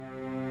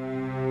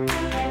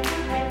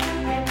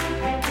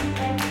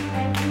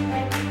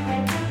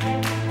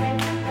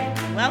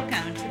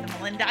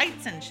Melinda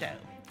Eitzen Show.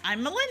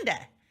 I'm Melinda.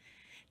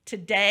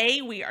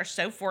 Today, we are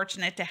so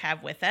fortunate to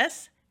have with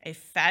us a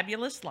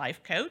fabulous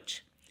life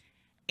coach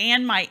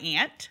and my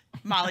aunt,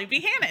 Molly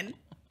Behannon.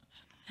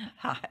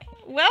 Hi.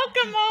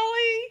 Welcome,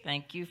 Molly.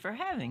 Thank you for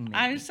having me.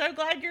 I'm so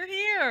glad you're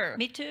here.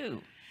 Me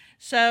too.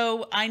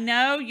 So, I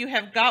know you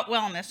have got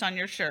wellness on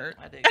your shirt.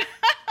 I do.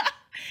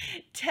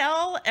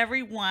 Tell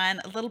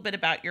everyone a little bit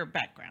about your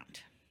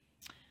background.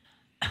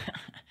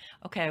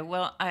 Okay,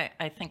 well,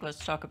 I think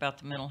let's talk about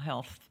the mental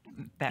health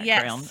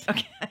background. Yes,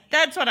 okay.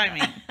 That's what I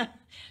mean.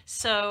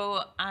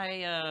 So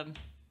I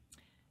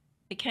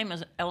became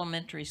an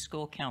elementary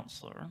school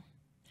counselor,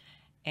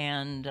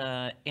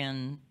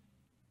 and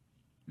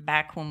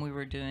back when we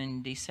were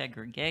doing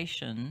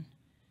desegregation,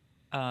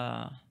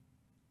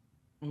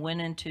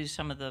 went into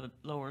some of the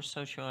lower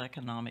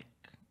socioeconomic,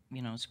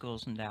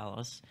 schools in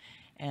Dallas,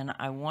 and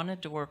I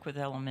wanted to work with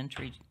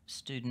elementary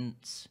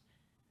students.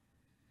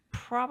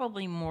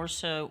 Probably more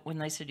so when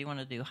they said, you want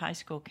to do high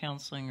school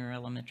counseling or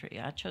elementary?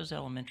 I chose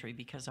elementary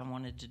because I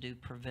wanted to do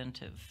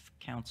preventive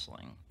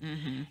counseling.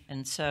 Mm-hmm.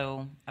 And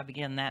so I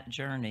began that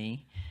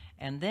journey.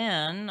 And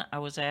then I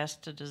was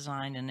asked to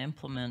design and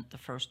implement the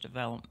first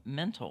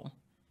developmental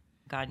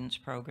guidance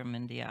program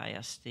in the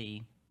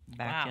ISD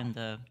back in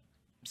the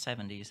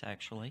 70s,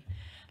 actually.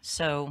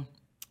 So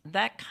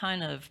that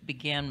kind of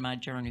began my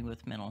journey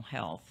with mental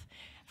health.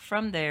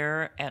 From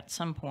there, at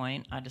some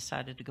point, I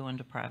decided to go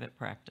into private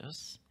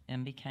practice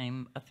and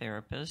became a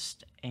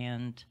therapist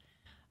and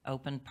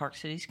opened Park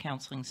Cities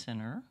Counseling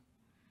Center.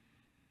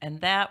 And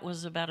that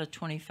was about a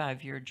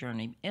 25-year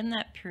journey. In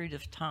that period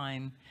of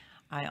time,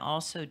 I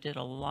also did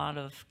a lot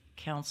of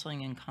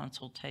counseling and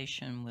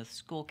consultation with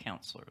school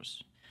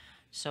counselors.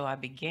 So I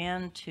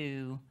began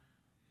to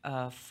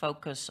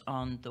focus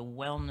on the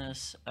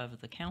wellness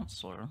of the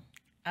counselor.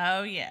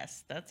 Oh,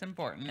 yes, that's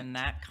important. And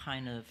that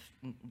kind of,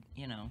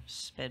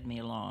 sped me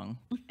along.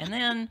 And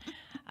then,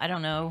 I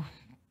don't know,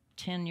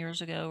 10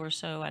 years ago or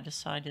so, I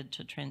decided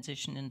to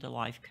transition into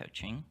life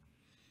coaching,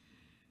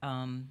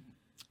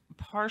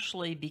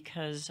 partially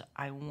because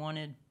I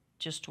wanted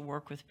just to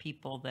work with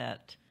people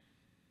that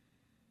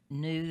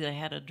knew they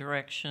had a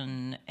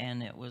direction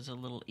and it was a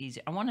little easy.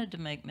 I wanted to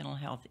make mental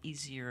health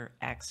easier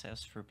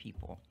access for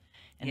people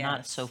and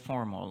not so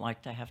formal,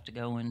 like to have to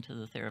go into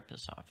the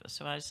therapist's office.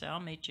 So I said, I'll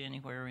meet you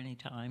anywhere,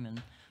 anytime,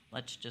 and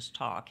let's just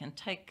talk and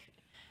take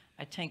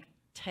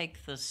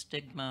the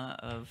stigma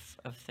of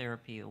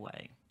therapy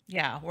away.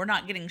 Yeah, we're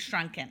not getting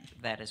shrunken.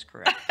 That is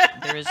correct.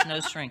 There is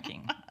no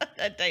shrinking.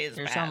 That day is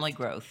There's past. only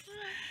growth.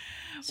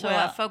 So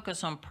I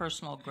focus on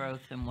personal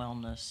growth and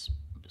wellness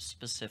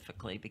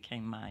specifically,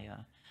 became my,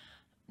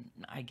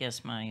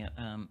 my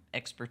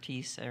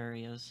expertise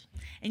areas.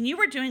 And you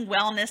were doing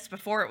wellness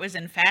before it was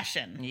in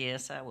fashion.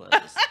 Yes, I was.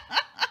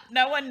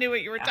 No one knew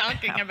what you were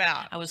talking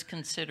about. I was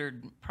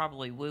considered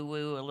probably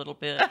woo-woo a little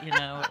bit,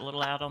 a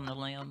little out on the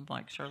limb,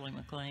 like Shirley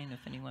MacLaine,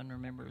 if anyone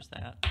remembers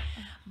that.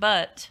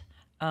 But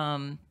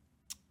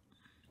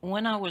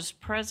when I was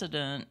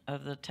president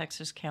of the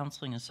Texas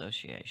Counseling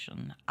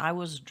Association, I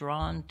was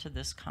drawn to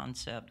this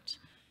concept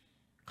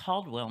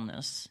called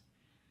wellness,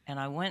 and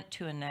I went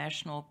to a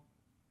national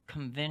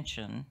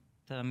convention,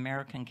 the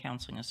American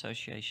Counseling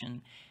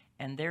Association,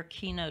 and their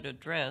keynote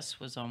address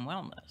was on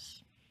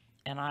wellness.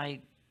 And I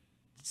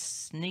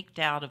sneaked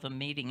out of a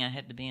meeting I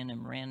had to be in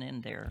and ran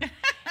in there,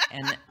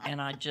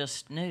 and I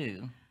just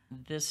knew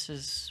this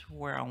is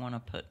where I want to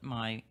put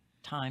my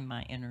time,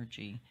 my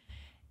energy.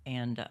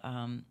 And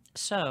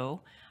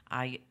so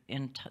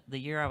the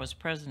year I was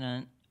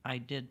president, I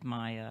did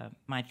my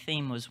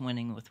theme was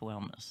winning with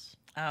wellness.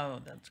 Oh,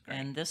 that's great.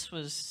 And this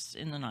was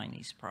in the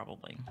 90s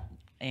probably.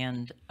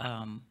 And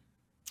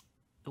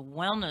the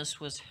wellness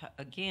was,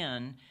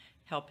 again,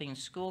 helping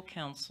school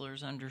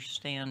counselors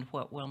understand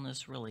what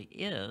wellness really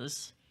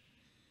is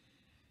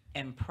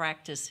and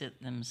practice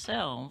it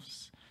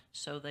themselves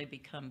so they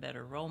become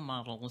better role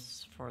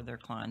models for their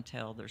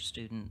clientele, their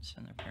students,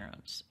 and their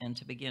parents, and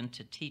to begin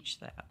to teach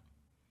that.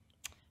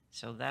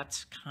 So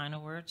that's kind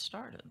of where it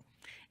started.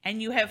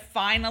 And you have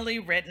finally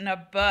written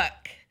a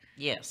book.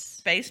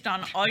 Yes. Based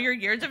on all your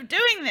years of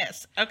doing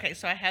this. Okay,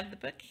 so I have the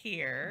book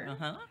here.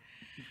 Uh-huh.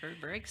 Very,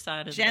 very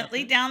excited.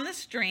 Gently Down the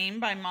Stream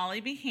by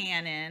Molly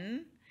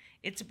Behannon.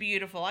 It's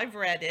beautiful. I've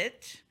read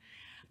it.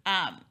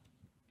 And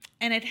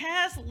it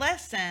has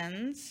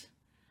lessons.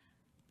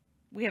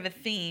 We have a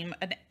theme,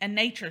 a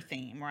nature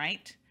theme,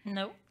 right?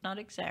 No, not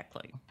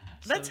exactly.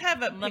 Let's have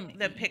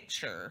the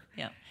picture.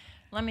 Yeah.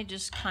 Let me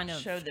just kind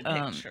of show the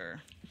picture.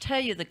 Tell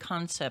you the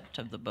concept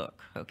of the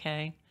book,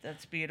 okay?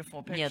 That's a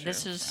beautiful picture. Yeah,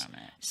 this is from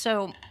it.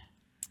 So.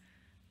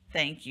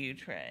 Thank you,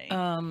 Trey.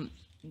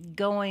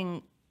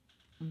 Going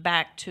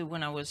back to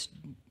when I was,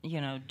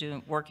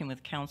 working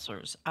with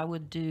counselors, I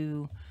would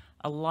do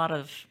a lot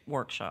of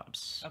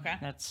workshops. Okay.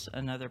 That's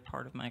another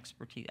part of my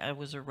expertise. I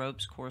was a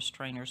ropes course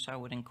trainer, so I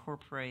would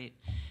incorporate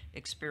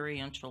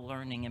experiential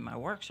learning in my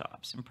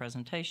workshops and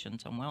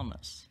presentations on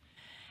wellness.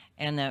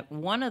 And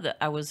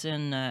I was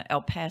in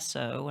El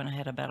Paso, and I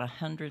had about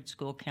 100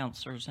 school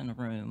counselors in a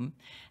room,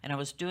 and I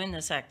was doing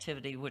this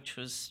activity, which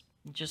was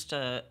just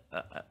a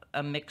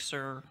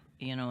mixer,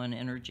 an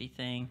energy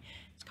thing.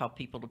 It's called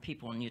people to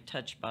people, and you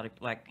touch body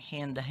like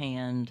hand to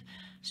hand,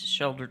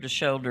 shoulder to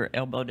shoulder,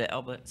 elbow to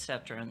elbow,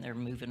 etc. And they're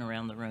moving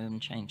around the room,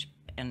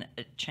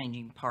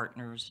 changing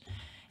partners.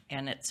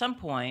 And at some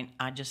point,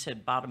 I just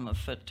said bottom of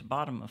foot to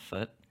bottom of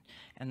foot,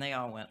 and they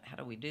all went, "How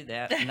do we do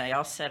that?" And they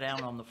all sat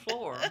down on the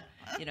floor,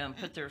 and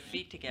put their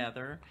feet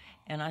together.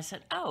 And I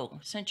said, "Oh,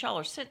 since y'all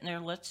are sitting there,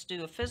 let's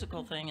do a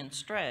physical thing and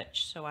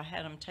stretch." So I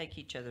had them take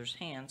each other's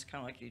hands,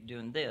 kind of like you're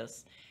doing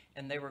this,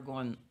 and they were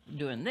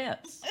doing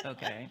this.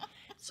 Okay.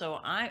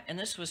 And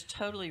this was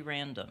totally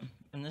random.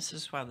 And this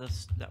is why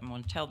I'm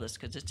going to tell this,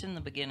 because it's in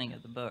the beginning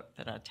of the book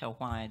that I tell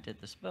why I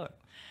did this book.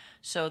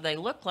 So they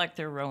look like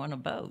they're rowing a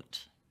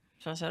boat.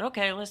 So I said,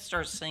 okay, let's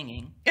start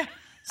singing.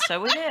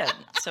 So we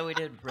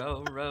did.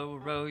 Row, row,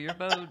 row your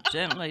boat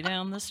gently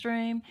down the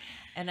stream.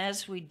 And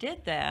as we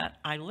did that,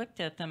 I looked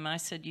at them. I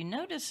said, you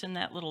notice in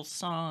that little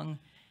song,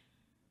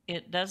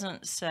 it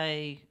doesn't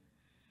say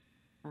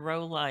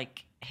row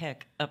like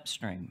heck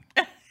upstream.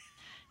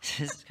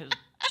 It's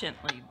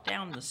gently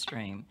down the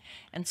stream.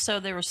 And so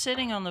they were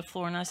sitting on the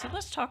floor, and I said,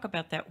 let's talk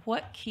about that.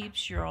 What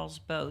keeps your all's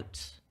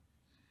boats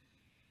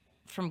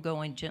from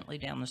going gently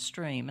down the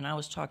stream? And I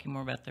was talking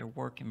more about their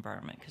work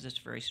environment, because it's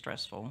very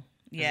stressful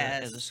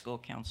as a school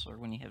counselor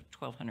when you have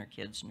 1,200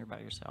 kids and you're by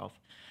yourself.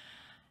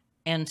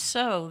 And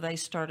so they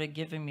started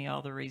giving me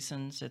all the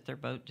reasons that their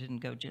boat didn't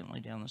go gently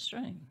down the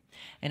stream.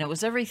 And it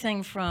was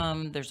everything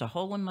from there's a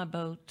hole in my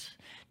boat,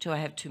 to I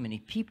have too many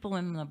people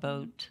in the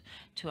boat,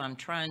 to I'm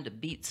trying to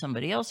beat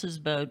somebody else's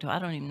boat, to I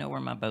don't even know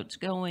where my boat's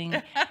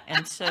going.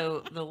 And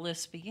so the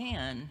list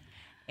began.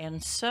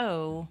 And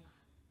so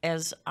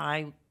as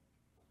I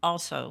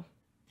also,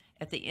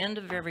 at the end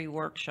of every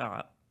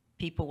workshop,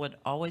 people would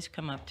always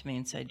come up to me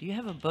and say, do you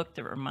have a book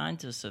that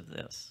reminds us of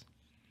this?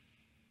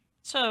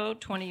 So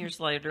 20 years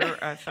later,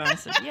 I finally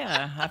said,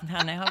 yeah,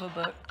 I now have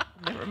a book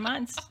that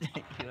reminds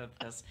you of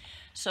this.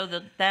 So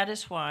that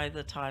is why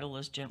the title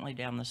is Gently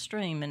Down the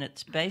Stream, and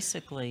it's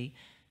basically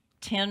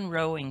 10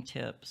 rowing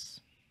tips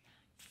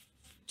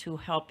to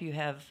help you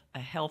have a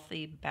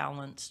healthy,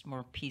 balanced,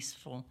 more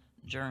peaceful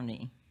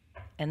journey.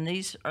 And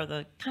these are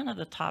the kind of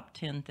the top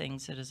 10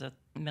 things that as a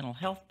mental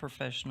health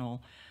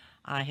professional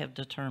I have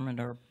determined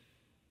are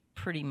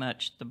pretty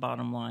much the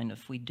bottom line.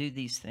 If we do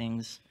these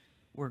things,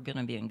 we're going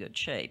to be in good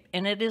shape.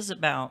 And it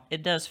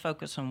does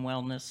focus on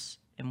wellness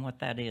and what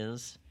that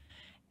is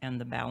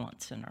and the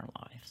balance in our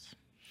lives.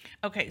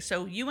 Okay,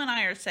 so you and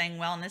I are saying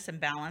wellness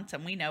and balance,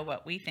 and we know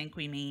what we think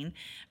we mean,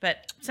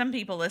 but some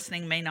people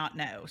listening may not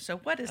know. So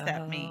what does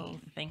that mean?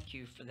 Thank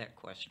you for that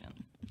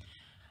question.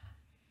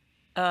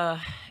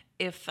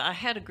 If I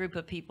had a group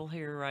of people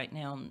here right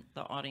now in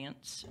the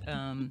audience,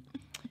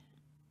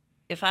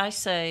 if I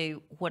say,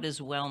 what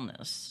is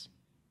wellness,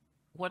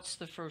 what's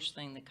the first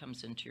thing that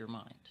comes into your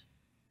mind?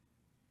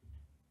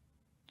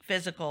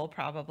 Physical,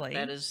 probably.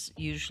 That is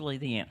usually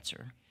the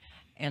answer.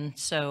 And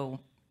so,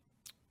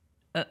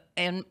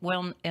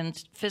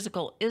 and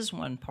physical is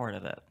one part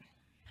of it.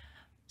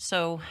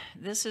 So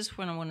this is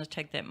when I want to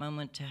take that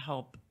moment to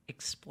help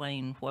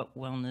explain what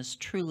wellness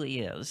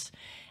truly is.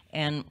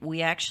 And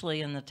we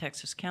actually, in the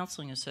Texas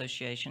Counseling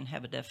Association,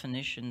 have a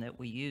definition that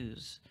we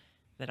use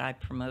that I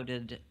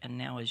promoted and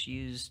now is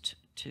used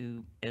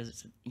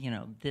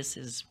this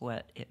is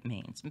what it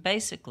means.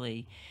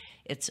 Basically,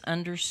 it's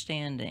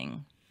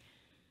understanding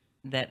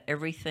that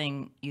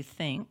everything you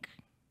think,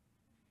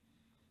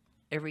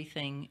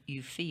 everything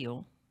you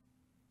feel,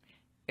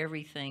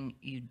 everything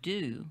you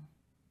do,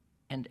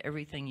 and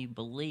everything you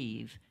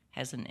believe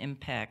has an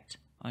impact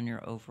on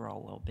your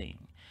overall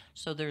well-being.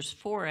 So there's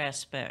 4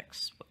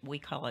 aspects. We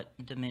call it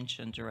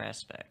dimensions or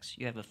aspects.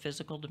 You have a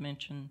physical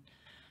dimension,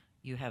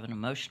 you have an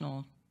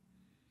emotional,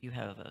 you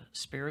have a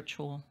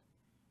spiritual,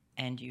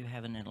 and you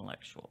have an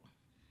intellectual.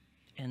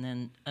 And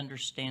then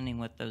understanding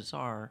what those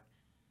are,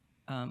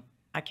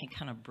 I can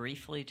kind of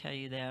briefly tell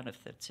you that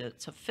if that's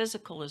it. So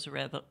physical is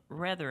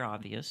rather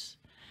obvious,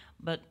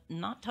 but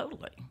not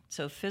totally.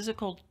 So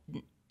physical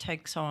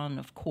takes on,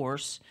 of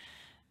course,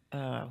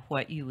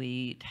 what you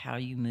eat, how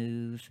you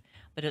move,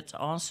 but it's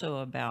also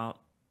about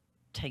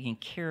taking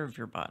care of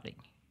your body,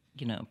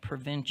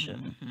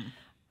 prevention,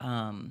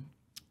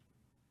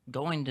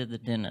 going to the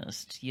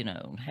dentist,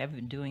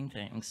 doing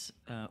things.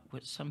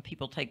 Some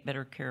people take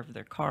better care of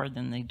their car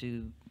than they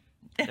do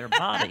their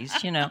bodies.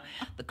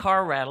 The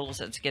car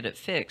rattles, let's get it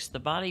fixed. The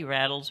body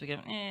rattles, we go,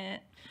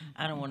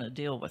 I don't want to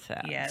deal with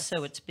that. Yes.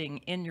 So it's being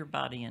in your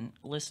body and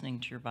listening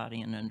to your body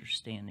and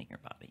understanding your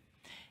body.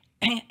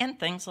 And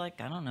things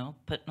like, I don't know,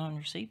 putting on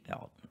your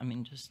seatbelt.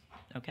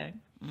 Okay?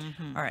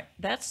 Mm-hmm. All right,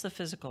 that's the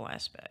physical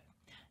aspect.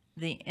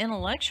 The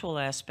intellectual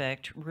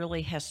aspect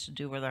really has to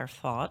do with our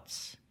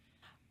thoughts,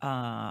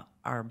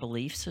 our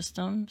belief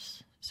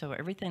systems. So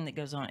everything that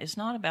goes on, it's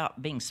not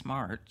about being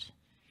smart.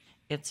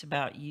 It's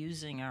about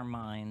using our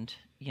mind,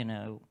 in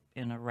a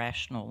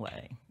rational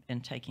way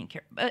and taking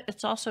care. But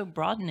it's also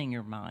broadening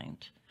your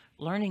mind,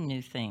 learning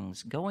new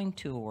things, going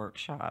to a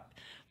workshop,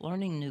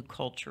 learning new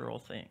cultural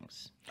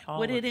things.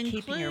 Would it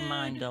keeping your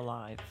mind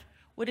alive.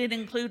 Would it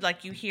include,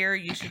 like you hear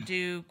you should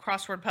do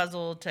crossword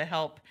puzzle to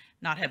help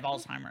not have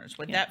Alzheimer's?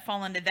 Would that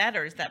fall into that,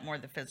 or is that more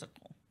the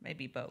physical?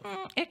 Maybe both.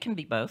 It can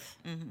be both,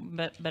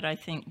 but I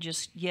think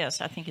yes,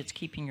 I think it's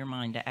keeping your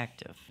mind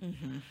active.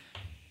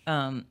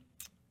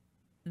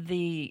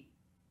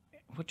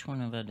 Which one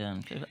have I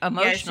done?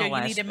 Emotional so you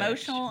need aspect.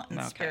 emotional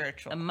and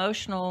spiritual.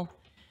 Emotional,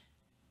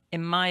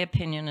 in my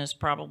opinion, is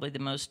probably the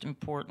most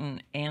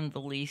important and the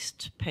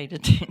least paid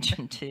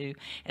attention to.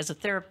 As a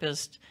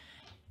therapist,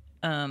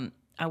 I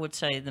would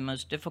say the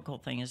most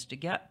difficult thing is to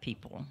get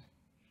people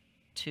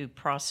to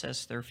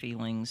process their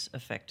feelings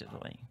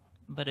effectively.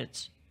 But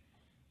it's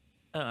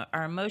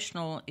our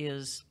emotional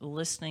is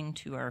listening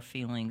to our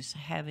feelings,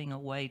 having a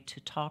way to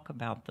talk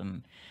about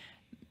them,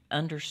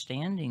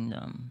 understanding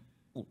them.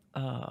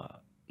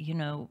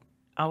 I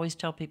always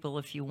tell people,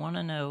 if you want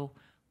to know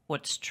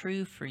what's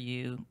true for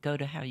you, go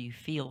to how you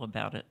feel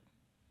about it,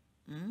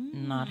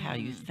 not how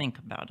you think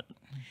about it.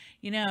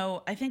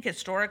 I think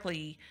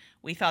historically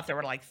we thought there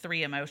were like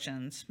 3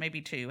 emotions,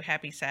 maybe 2,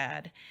 happy,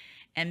 sad.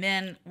 And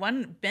then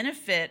one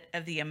benefit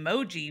of the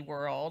emoji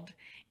world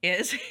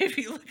is if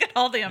you look at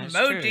all the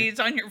emojis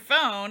on your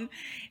phone,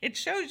 it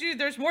shows you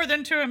there's more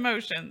than 2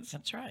 emotions.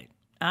 That's right.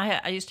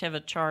 I used to have a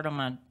chart on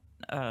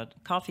my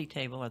coffee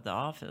table at the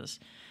office,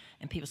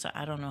 and people say,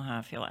 I don't know how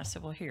I feel. I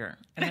said, well, here.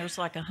 And there's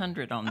like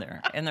 100 on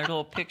there, and they're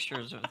little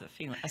pictures of the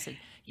feeling. I said,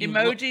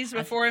 emojis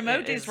before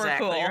emojis were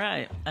cool. Exactly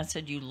right. I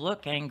said, you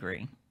look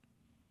angry.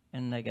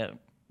 And they go,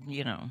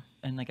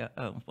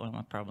 oh, well,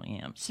 I probably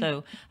am.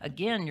 So,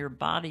 again, your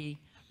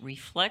body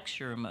reflects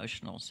your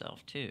emotional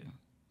self, too.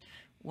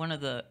 One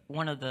of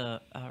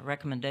the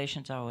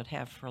recommendations I would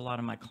have for a lot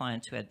of my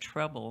clients who had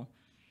trouble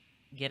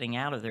getting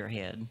out of their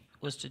head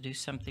was to do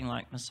something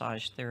like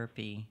massage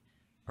therapy,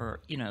 or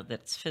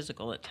that's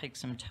physical. It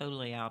takes them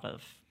totally out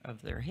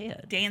of their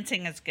head.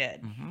 Dancing is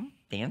good.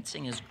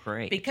 Dancing is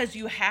great because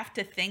you have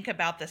to think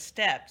about the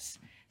steps,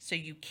 so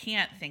you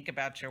can't think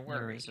about your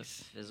worries. There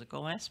is a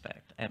physical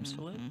aspect,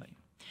 absolutely.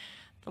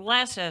 The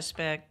last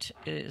aspect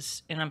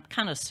is, and I'm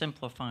kind of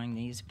simplifying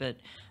these, but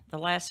the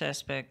last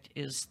aspect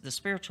is the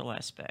spiritual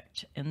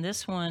aspect. And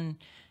this one,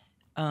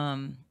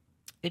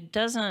 it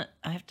doesn't,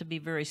 I have to be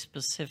very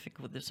specific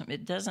with this one.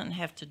 It doesn't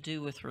have to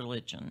do with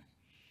religion.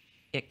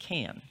 It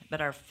can.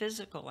 But our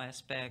physical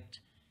aspect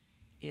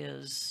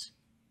is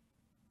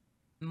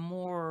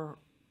more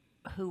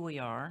who we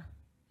are,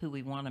 who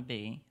we want to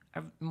be,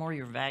 more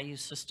your value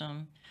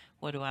system.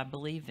 What do I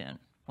believe in?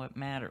 What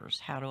matters?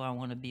 How do I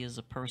want to be as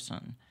a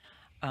person?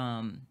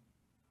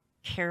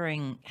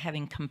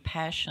 Having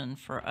compassion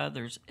for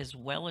others as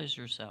well as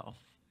yourself,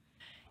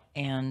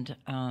 and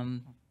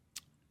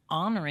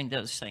honoring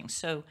those things.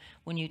 So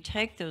when you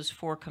take those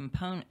 4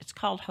 components, it's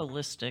called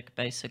holistic,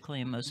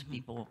 basically, and most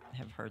people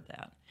have heard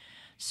that.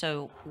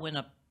 So when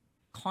a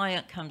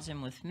client comes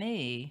in with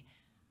me,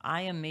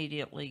 I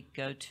immediately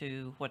go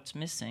to what's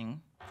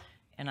missing,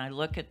 and I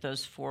look at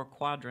those 4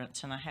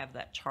 quadrants, and I have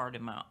that chart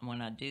in my,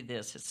 when I do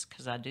this, it's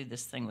because I do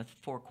this thing with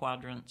 4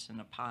 quadrants and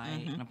a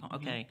pie.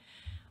 Okay,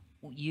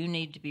 you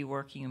need to be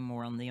working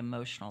more on the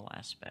emotional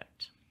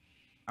aspect.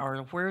 Or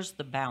where's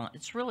the balance?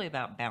 It's really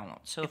about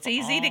balance. So it's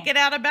easy to get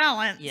out of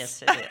balance.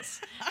 Yes, it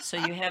is. So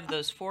you have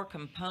those 4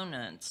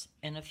 components,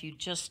 and if you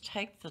just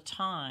take the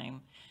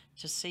time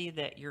to see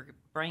that you're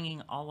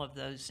bringing all of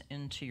those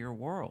into your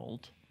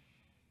world,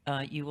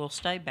 you will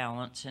stay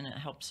balanced, and it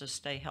helps us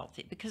stay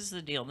healthy. Because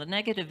the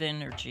negative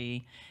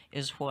energy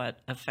is what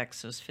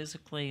affects us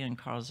physically and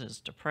causes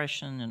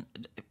depression.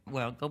 And,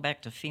 well, go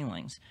back to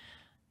feelings.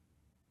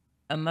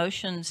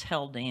 Emotions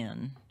held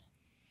in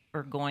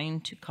are going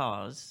to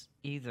cause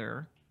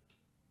either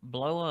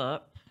blow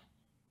up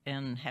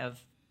and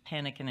have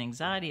panic and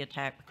anxiety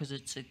attack because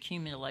it's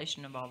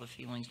accumulation of all the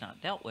feelings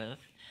not dealt with,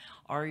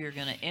 or you're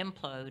going to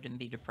implode and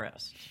be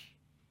depressed.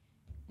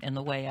 And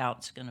the way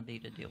out's going to be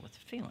to deal with the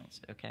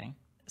feelings, okay?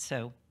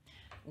 So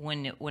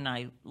when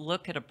I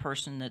look at a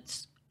person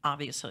that's,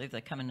 obviously, if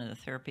they come into the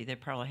therapy, they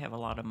probably have a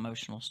lot of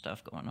emotional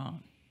stuff going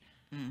on.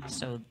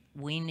 So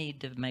we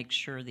need to make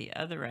sure the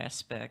other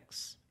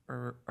aspects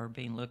are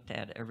being looked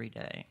at every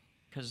day,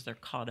 because they're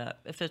caught up.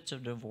 If it's a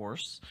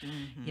divorce,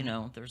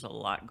 there's a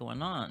lot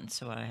going on.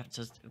 So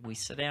we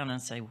sit down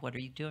and say, what are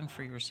you doing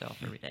for yourself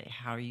every day?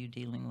 How are you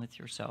dealing with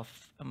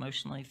yourself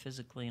emotionally,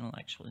 physically,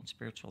 intellectually, and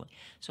spiritually?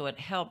 So it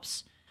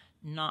helps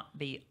not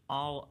be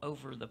all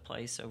over the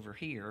place over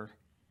here,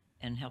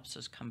 and helps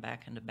us come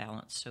back into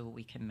balance so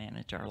we can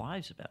manage our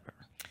lives better.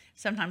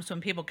 Sometimes when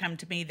people come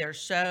to me, they're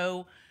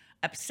so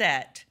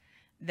upset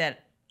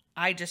that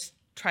I just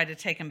try to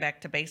take them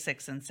back to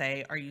basics and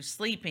say, are you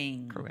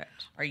sleeping?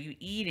 Correct. Are you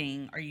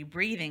eating? Are you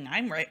breathing?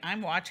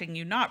 I'm watching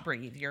you not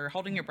breathe. You're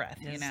holding your breath,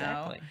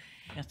 Exactly.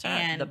 That's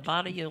right. The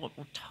body will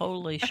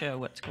totally show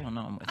what's going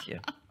on with you.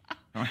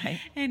 Right?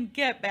 And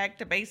get back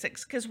to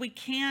basics, because we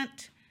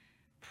can't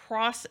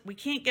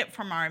get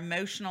from our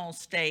emotional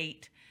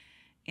state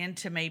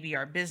into maybe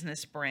our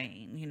business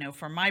brain.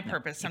 For my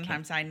purpose,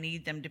 sometimes I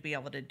need them to be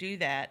able to do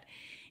that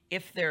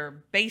if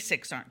their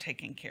basics aren't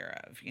taken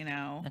care of,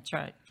 That's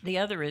right. The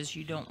other is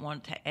you don't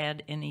want to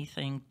add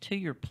anything to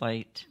your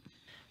plate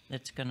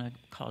that's going to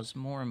cause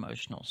more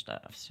emotional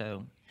stuff.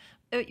 So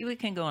we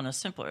can go on a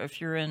simpler. If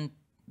you're in,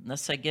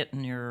 let's say,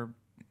 getting your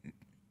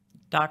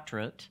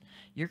doctorate,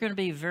 you're going to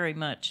be very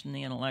much in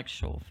the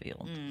intellectual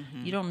field.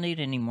 Mm-hmm. You don't need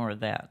any more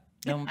of that.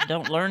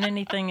 Don't learn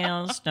anything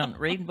else. Don't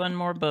read one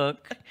more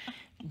book.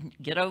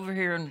 Get over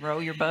here and row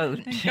your boat.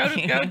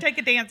 Go take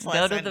a dance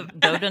lesson.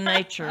 Go to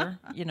nature.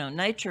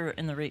 Nature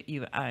in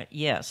the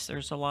yes,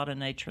 there's a lot of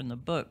nature in the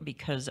book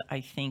because I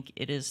think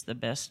it is the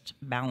best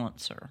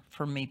balancer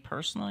for me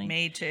personally.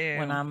 Me too.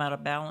 When I'm out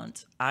of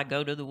balance, I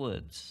go to the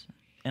woods,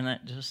 and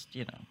that just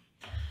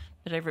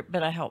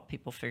But I help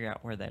people figure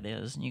out where that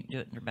is, and you can do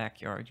it in your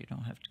backyard. You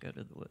don't have to go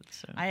to the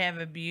woods. So. I have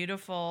a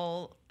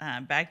beautiful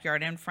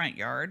backyard and front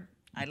yard.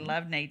 I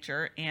love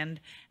nature, and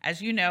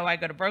as you know, I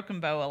go to Broken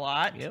Bow a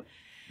lot. Yep.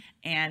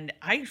 And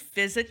I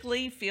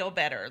physically feel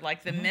better.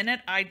 Like the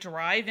minute I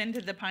drive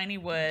into the piney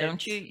woods.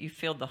 Don't you? You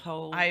feel the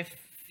whole... I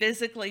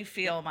physically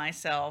feel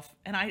myself.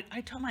 And I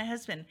told my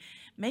husband,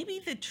 maybe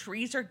the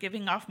trees are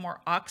giving off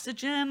more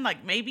oxygen.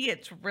 Like maybe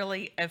it's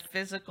really a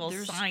physical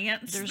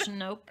science. There's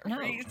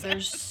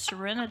there's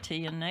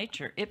serenity in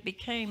nature. It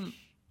became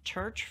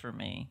church for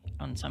me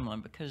on some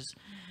level because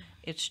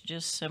it's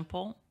just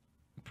simple,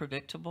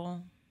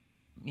 predictable,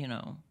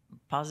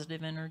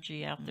 positive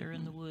energy out there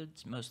in the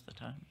woods most of the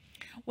time.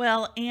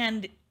 Well,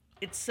 and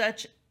it's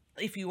such,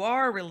 if you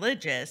are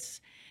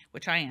religious,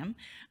 which I am,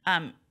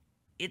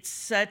 it's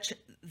such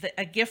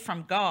a gift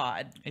from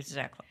God.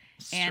 Exactly.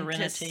 And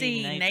Serenity, to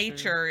see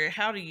nature,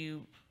 how do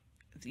you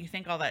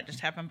think all that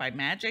just happened by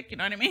magic? You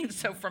know what I mean?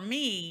 So for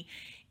me,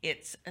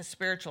 it's a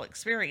spiritual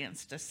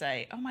experience to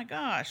say, oh my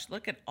gosh,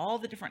 look at all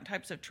the different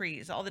types of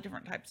trees, all the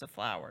different types of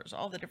flowers,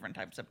 all the different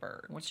types of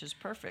birds. Which is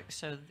perfect.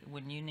 So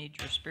when you need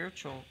your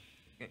spiritual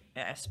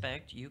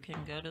aspect, you can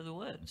go to the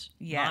woods.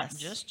 Yes. Not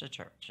just a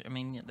church. I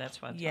mean,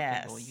 that's why I tell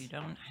Yes. people you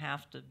don't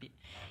have to be.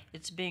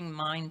 It's being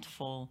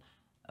mindful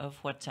of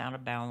what's out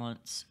of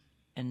balance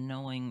and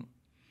knowing,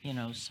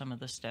 some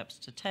of the steps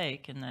to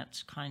take, and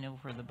that's kind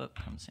of where the book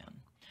comes in.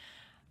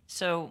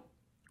 So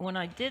when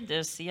I did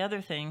this, the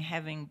other thing,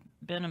 having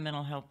been a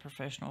mental health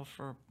professional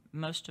for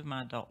most of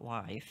my adult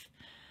life,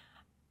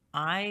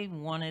 I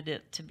wanted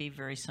it to be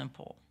very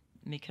simple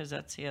because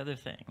that's the other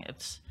thing.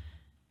 It's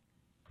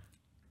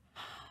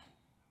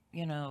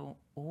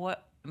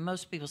what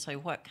most people say,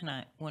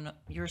 when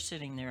you're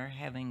sitting there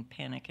having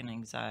panic and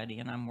anxiety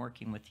and I'm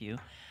working with you,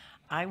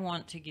 I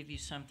want to give you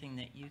something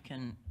that you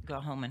can go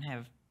home and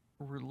have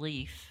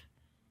relief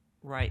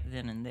right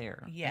then and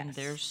there. Yes. And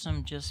there's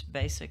some just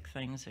basic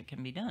things that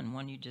can be done.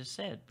 One you just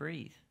said,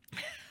 breathe.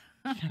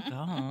 Go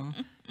home,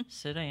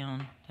 sit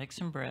down, take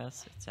some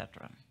breaths,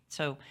 etc.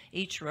 So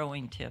each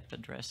rowing tip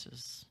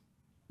addresses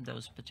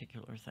those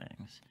particular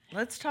things.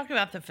 Let's talk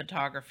about the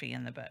photography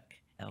in the book.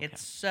 Okay.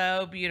 It's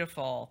so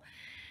beautiful.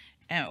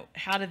 Oh,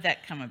 how did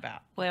that come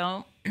about?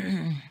 Well,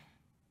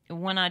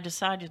 when I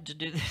decided to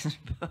do this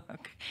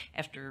book,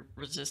 after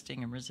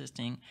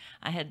resisting,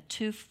 I had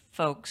two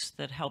folks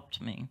that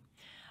helped me,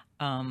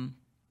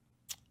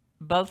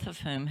 both of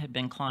whom had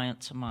been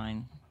clients of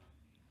mine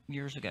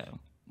years ago.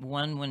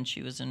 One when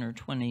she was in her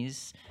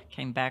 20s,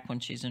 came back when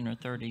she's in her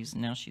 30s,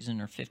 and now she's in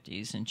her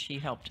 50s, and she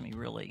helped me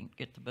really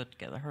get the book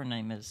together. Her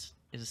name is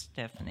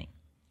Stephanie.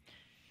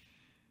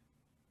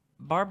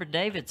 Barbara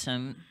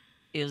Davidson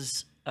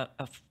is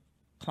a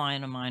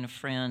client of mine, a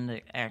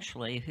friend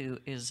actually, who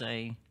is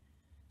a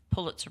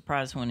Pulitzer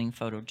Prize-winning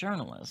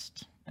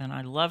photojournalist, and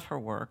I love her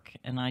work.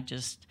 And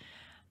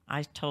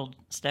I told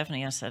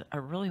Stephanie, I said, I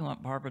really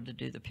want Barbara to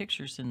do the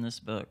pictures in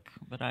this book,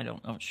 but I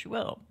don't know if she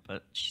will.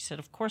 But she said,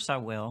 of course I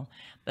will,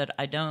 but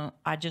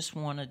I just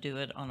want to do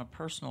it on a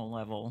personal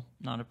level,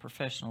 not a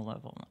professional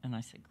level. And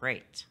I said,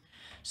 great.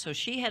 So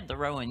she had the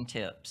rowing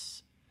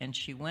tips, and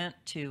she went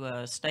to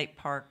a state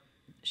park.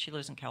 She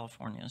lives in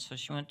California, so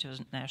she went to a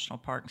national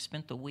park and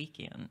spent the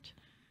weekend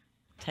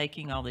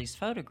taking all these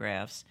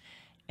photographs,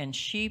 and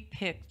she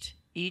picked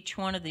each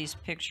one of these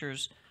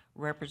pictures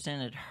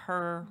represented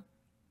her,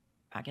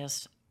 I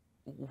guess,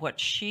 what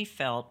she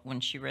felt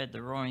when she read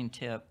the rowing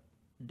tip.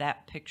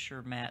 That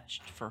picture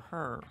matched for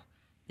her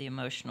the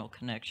emotional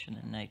connection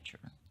in nature.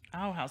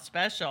 Oh, how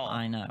special.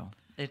 I know.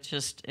 It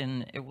just,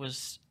 and it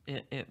was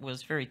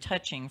very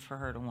touching for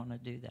her to want to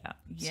do that.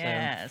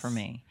 Yes. So, for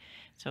me.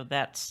 So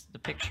that's the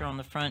picture on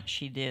the front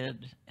she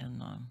did,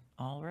 and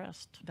all the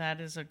rest.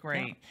 That is a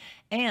great.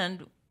 Yeah.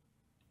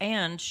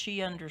 And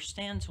she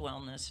understands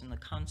wellness and the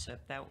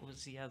concept. That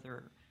was the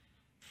other,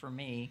 for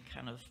me,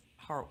 kind of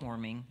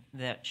heartwarming,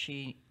 that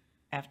she,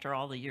 after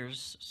all the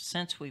years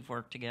since we've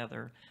worked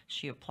together,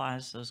 she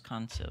applies those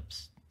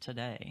concepts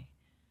today.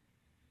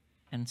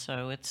 And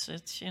so it's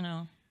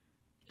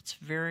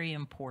very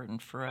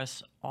important for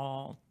us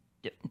all.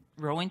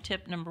 Rowing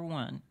tip number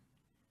 1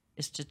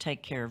 is to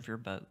take care of your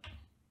boat.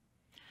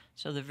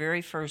 So the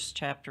very first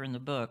chapter in the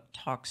book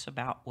talks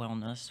about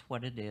wellness,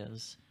 what it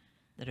is,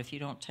 that if you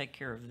don't take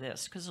care of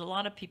this, because a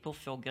lot of people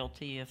feel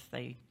guilty if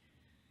they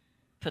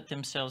put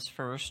themselves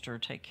first or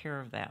take care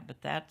of that,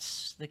 but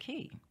that's the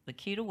key. The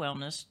key to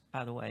wellness,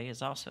 by the way,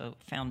 is also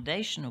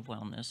foundation of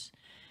wellness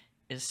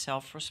is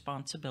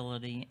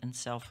self-responsibility and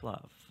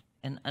self-love,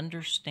 and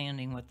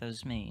understanding what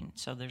those mean.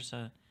 So there's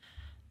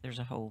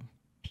a whole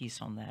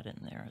piece on that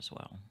in there as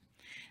well.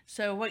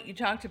 So what you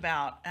talked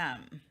about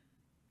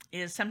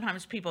is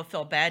sometimes people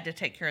feel bad to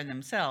take care of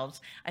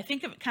themselves. I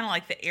think of it kind of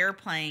like the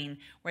airplane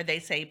where they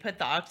say put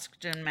the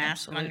oxygen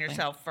mask on Absolutely.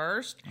 yourself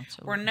first.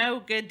 Absolutely. We're no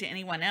good to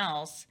anyone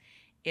else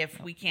if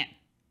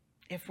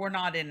we're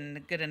not in a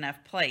good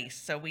enough place.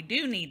 So we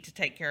do need to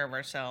take care of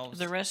ourselves.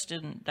 The rest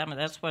didn't. I mean,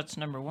 that's what's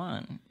number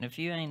one. If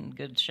you ain't in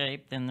good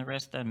shape, then the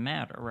rest doesn't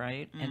matter,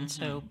 right? And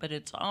so, but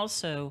it's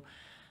also,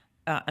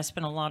 I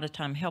spend a lot of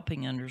time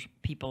helping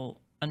people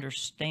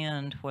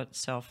understand what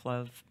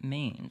self-love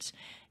means.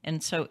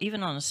 And so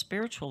even on a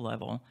spiritual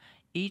level,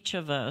 each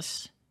of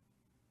us,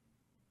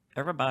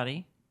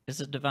 everybody, is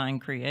a divine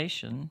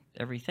creation,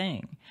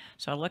 everything.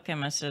 So I looked at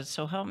him, I said,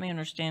 so help me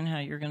understand how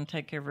you're going to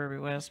take care of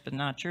everyone else, but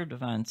not your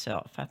divine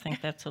self. I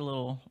think that's a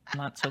little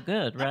not so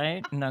good,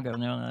 right? And they'll go,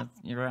 no,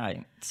 you're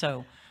right.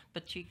 So,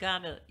 but you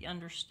got to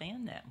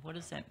understand that. What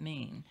does that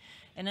mean?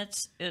 And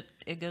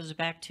it goes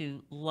back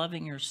to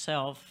loving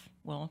yourself.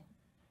 Well,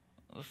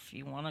 if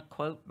you want to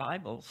quote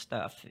Bible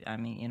stuff, I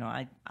mean,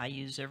 I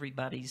use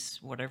everybody's,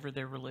 whatever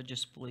their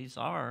religious beliefs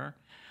are.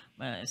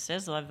 It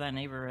says love thy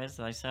neighbor as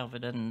thyself. It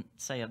doesn't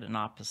say it an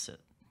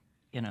opposite,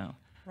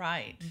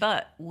 Right.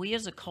 But we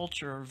as a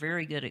culture are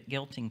very good at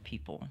guilting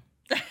people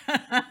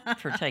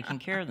for taking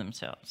care of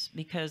themselves,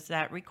 because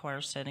that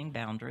requires setting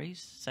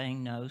boundaries,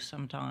 saying no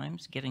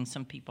sometimes, getting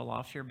some people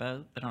off your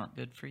boat that aren't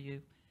good for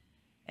you.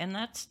 And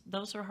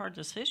those are hard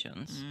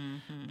decisions.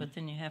 Mm-hmm. But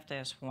then you have to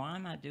ask, why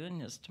am I doing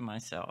this to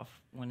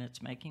myself when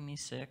it's making me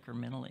sick or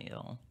mentally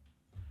ill?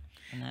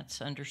 And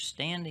that's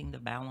understanding the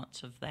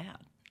balance of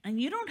that. And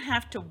you don't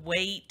have to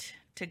wait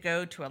to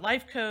go to a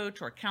life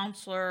coach or a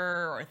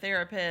counselor or a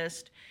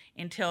therapist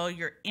until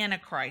you're in a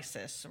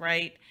crisis,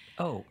 right?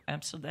 Oh,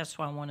 absolutely. That's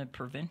why I wanted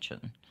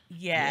prevention.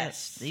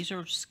 Yes. These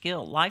are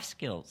life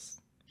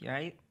skills,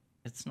 right?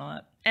 It's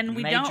not and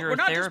we're not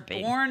therapy.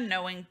 Just born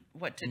knowing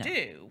what to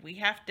do. We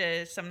have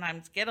to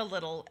sometimes get a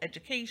little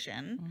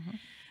education. Mm-hmm.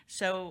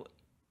 So,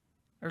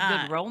 or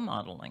good role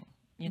modeling.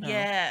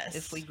 Yes.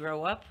 If we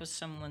grow up with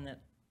someone that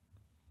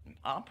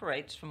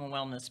operates from a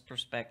wellness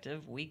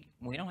perspective, we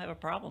don't have a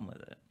problem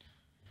with it.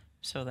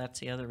 So that's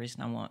the other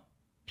reason I want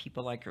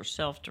people like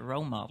yourself to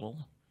role model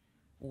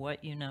what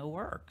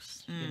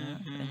works.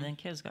 Mm-hmm. And then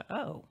kids go,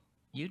 oh,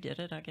 you did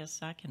it, I guess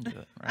I can do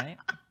it, right?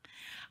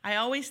 I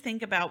always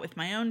think about with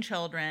my own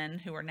children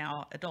who are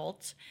now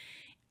adults,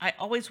 I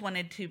always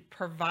wanted to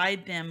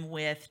provide them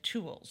with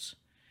tools.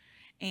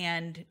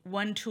 And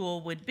one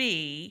tool would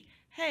be,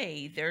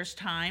 hey, there's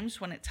times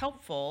when it's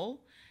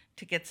helpful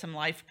to get some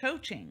life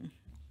coaching,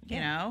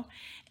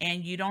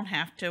 and you don't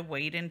have to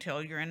wait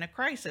until you're in a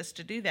crisis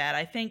to do that.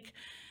 I think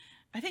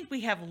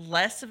we have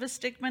less of a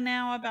stigma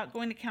now about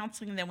going to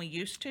counseling than we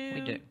used to.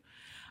 We do.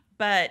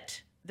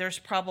 But there's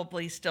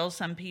probably still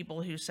some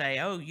people who say,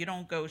 oh, you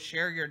don't go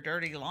share your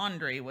dirty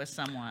laundry with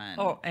someone.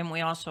 Oh, and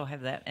we also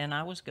have that. And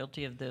I was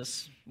guilty of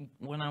this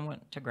when I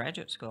went to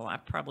graduate school. I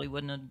probably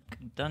wouldn't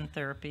have done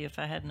therapy if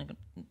I hadn't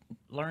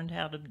learned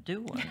how to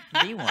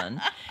be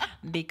one,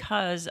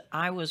 because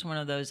I was one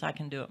of those, I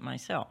can do it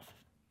myself.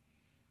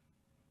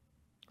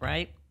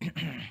 Right?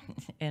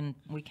 And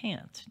we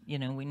can't.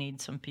 We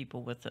need some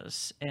people with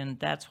us. And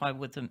that's why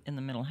in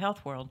the mental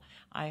health world,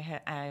 I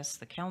ask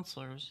the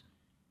counselors,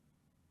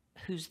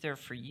 who's there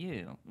for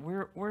you?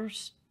 We're kind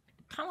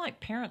of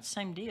like parents,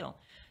 same deal.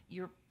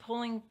 You're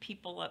pulling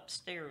people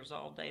upstairs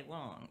all day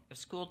long. A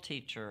school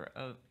teacher,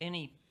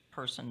 any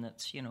person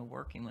that's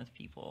working with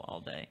people all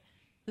day.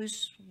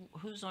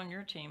 Who's on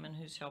your team and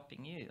who's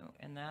helping you?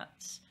 And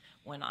that's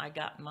when I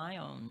got my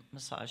own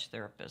massage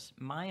therapist,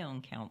 my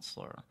own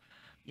counselor,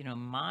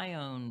 my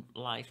own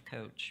life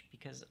coach,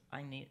 because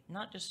I need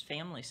not just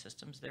family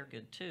systems, they're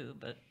good too,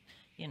 but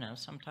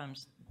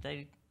sometimes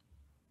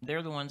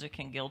they're the ones that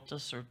can guilt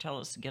us or tell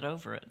us to get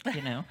over it,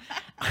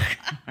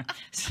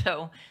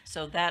 So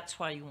that's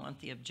why you want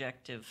the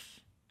objective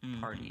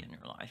party in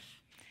your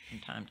life from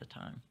time to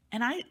time.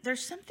 And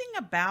there's something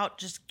about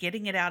just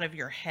getting it out of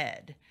your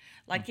head.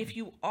 Like if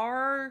you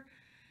are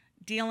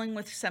dealing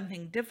with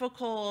something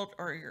difficult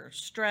or you're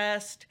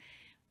stressed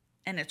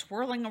and it's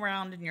whirling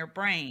around in your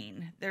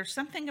brain, there's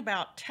something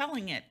about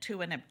telling it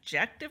to an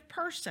objective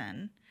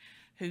person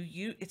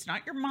it's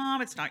not your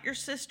mom, it's not your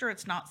sister,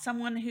 it's not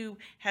someone who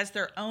has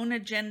their own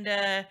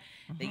agenda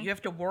that you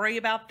have to worry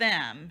about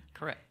them.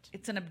 Correct.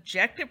 It's an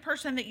objective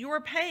person that you are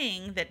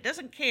paying that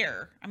doesn't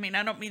care. I mean,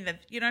 I don't mean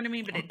that, you know what I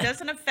mean? But it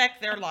doesn't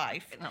affect their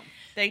life. No.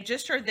 They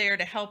just are there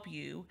to help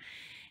you.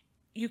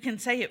 You can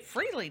say it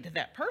freely to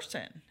that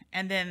person.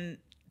 And then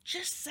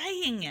just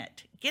saying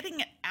it, getting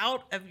it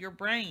out of your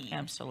brain.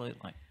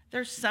 Absolutely.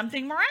 There's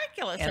something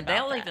miraculous and about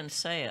that. And they'll even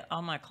say it.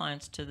 All my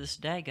clients to this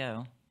day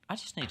go, I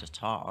just need to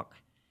talk.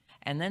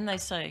 And then they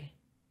say,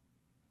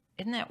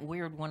 isn't that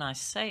weird when I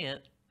say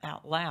it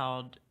out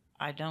loud,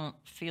 I don't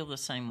feel the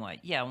same way.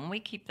 Yeah, when we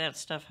keep that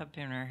stuff up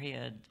in our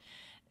head,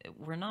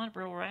 we're not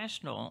real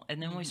rational. And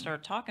then we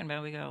start talking about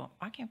it, we go,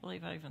 I can't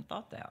believe I even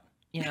thought that.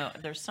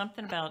 There's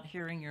something about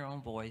hearing your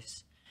own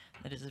voice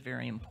that is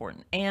very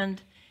important,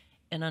 and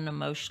in an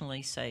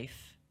emotionally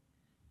safe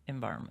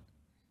environment.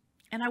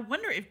 And I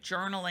wonder if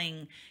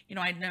journaling,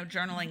 I know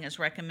journaling is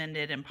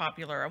recommended and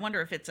popular. I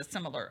wonder if it's a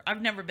similar.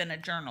 I've never been a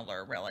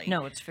journaler, really.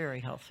 No, it's very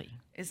healthy.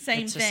 It's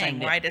same It's the thing, same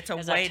deal. right? It's a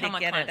As I way tell to my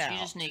get it clients, out. you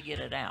just need to get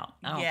it out.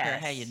 I don't care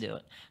how you Yes. do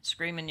it.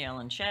 Scream and yell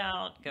and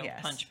shout, go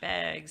Yes. punch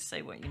bags,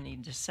 say what you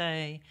need to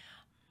say,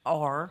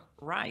 or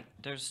write.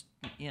 There's,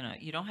 you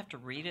don't have to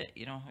read it.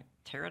 You don't have to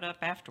tear it up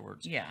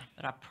afterwards. Yeah.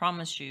 But I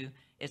promise you,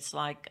 it's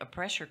like a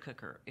pressure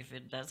cooker. If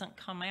it doesn't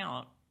come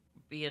out,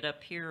 be it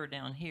up here or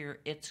down here,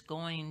 it's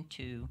going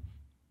to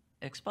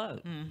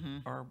explode.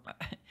 Or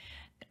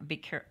be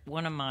careful.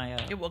 One of my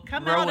It will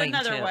come out rowing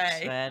another tips,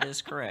 way. that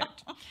is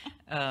correct.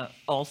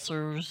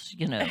 Ulcers,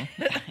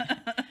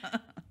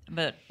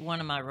 But one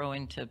of my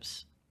rowing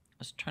tips, I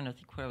was trying to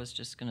think what I was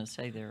just going to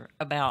say there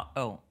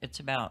it's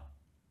about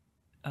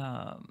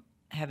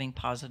having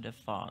positive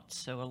thoughts.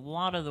 So a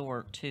lot of the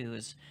work too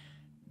is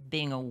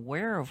being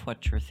aware of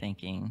what you're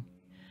thinking.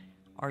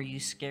 Are you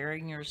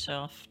scaring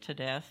yourself to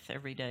death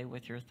every day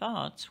with your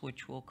thoughts,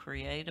 which will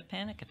create a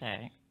panic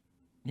attack?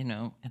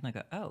 And they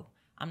go, oh,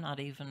 I'm not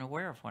even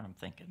aware of what I'm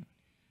thinking.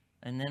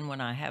 And then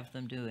when I have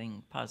them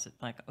doing positive,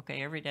 like,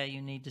 okay, every day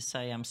you need to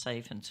say I'm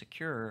safe and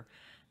secure,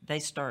 they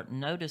start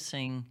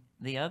noticing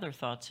the other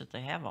thoughts that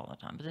they have all the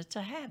time. But it's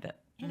a habit.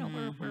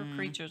 We're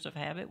creatures of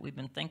habit. We've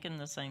been thinking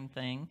the same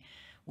thing.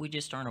 We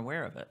just aren't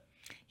aware of it.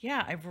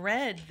 Yeah, I've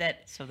read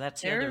that. So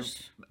that's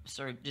there's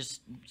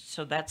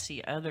that's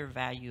the other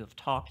value of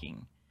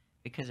talking,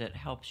 because it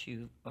helps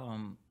you,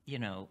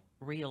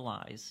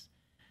 realize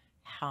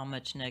how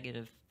much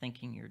negative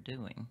thinking you're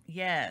doing.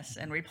 Yes,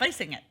 and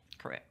replacing it.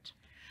 Correct.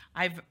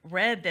 I've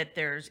read that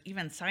there's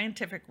even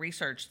scientific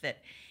research that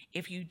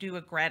if you do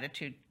a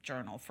gratitude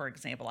journal, for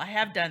example, I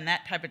have done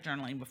that type of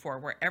journaling before,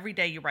 where every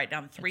day you write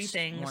down three It's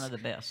things one of the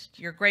best.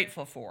 you're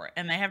grateful for,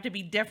 and they have to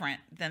be different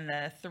than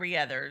the three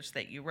others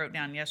that you wrote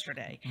down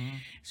yesterday.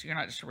 So you're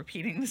not just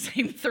repeating the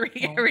same three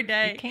every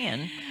day. You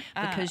can,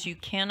 because you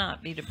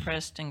cannot be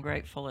depressed and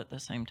grateful at the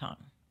same time.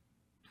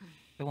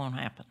 It won't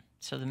happen.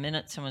 So the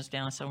minute someone's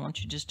down, I say, why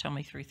don't you just tell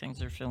me three things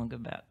they're feeling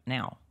good about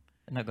now?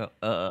 And they'll go,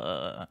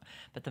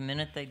 But the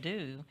minute they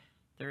do,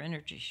 their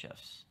energy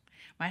shifts.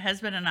 My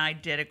husband and I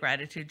did a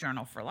gratitude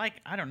journal for a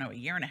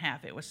year and a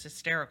half. It was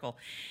hysterical.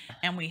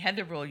 And we had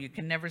the rule, you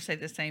can never say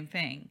the same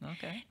thing.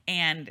 Okay.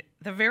 And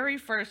the very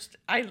first,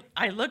 I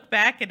look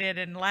back at it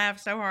and laugh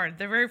so hard.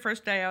 The very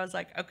first day I was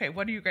like, okay,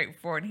 what are you grateful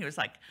for? And he was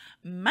like,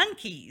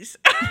 monkeys.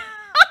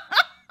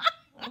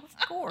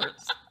 Of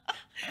course.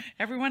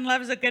 Everyone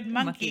loves a good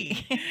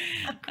monkey.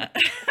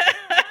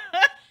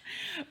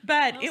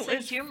 But Well, it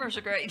was humor's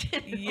a great.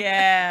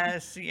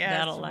 yes,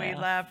 That'll we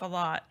laugh. laugh a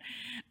lot.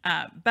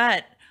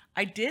 But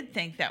I did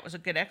think that was a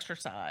good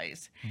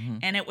exercise,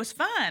 and it was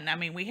fun. I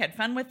mean, we had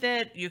fun with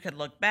it. You could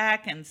look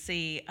back and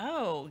see,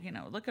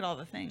 look at all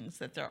the things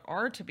that there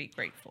are to be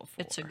grateful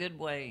for. It's a good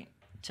way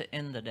to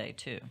end the day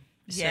too.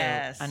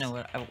 Yes. So I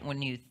know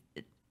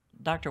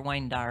Dr.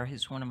 Wayne Dyer,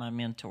 who's one of my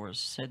mentors,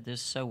 said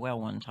this so well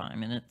one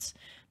time, and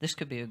this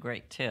could be a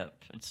great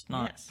tip. It's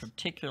not Yes.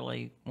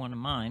 particularly one of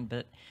mine,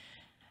 but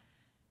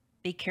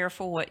be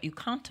careful what you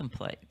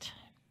contemplate.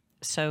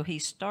 So he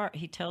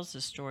tells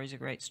this story. He's a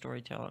great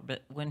storyteller.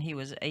 But when he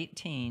was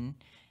 18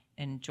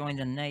 and joined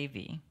the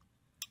Navy,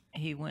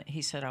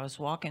 he said, I was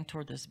walking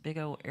toward this big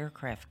old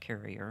aircraft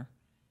carrier,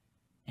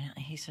 and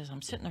he says,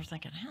 I'm sitting there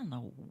thinking, how in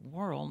the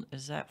world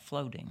is that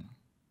floating?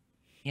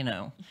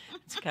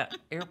 It's got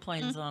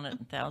airplanes on it and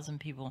 1,000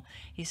 people.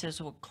 He says,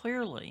 well,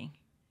 clearly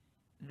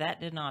that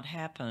did not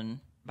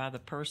happen by the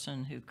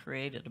person who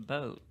created a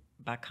boat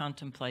by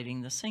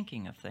contemplating the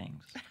sinking of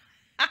things.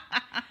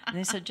 And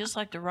they said, just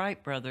like the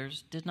Wright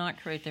brothers did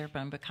not create the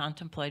airplane by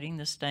contemplating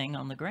the staying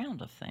on the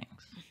ground of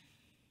things.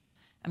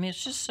 I mean,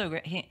 it's just so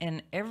great.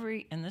 And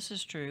this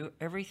is true,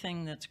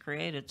 everything that's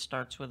created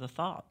starts with a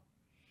thought.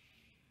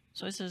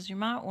 So he says, you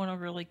might want to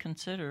really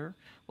consider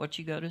what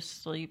you go to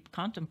sleep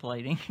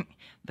contemplating,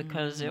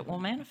 because it will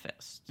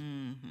manifest.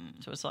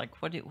 So it's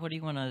like, what do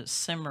you want to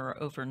simmer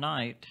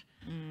overnight?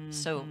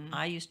 So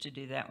I used to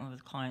do that one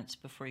with clients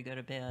before you go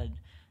to bed.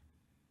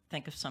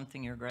 Think of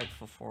something you're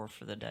grateful for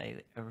the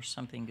day, or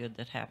something good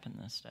that happened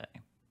this day.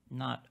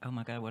 Not, oh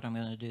my God, what I'm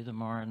going to do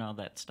tomorrow and all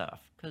that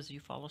stuff, because you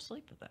fall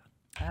asleep with that.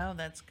 Oh,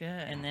 that's good.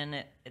 And then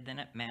it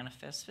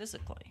manifests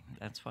physically.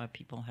 That's why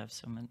people have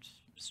so much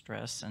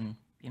stress and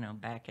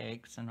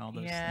backaches and all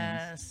those things.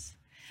 Yes.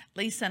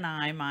 Lisa and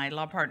I, my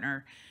law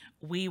partner,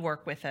 we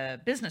work with a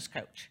business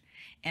coach.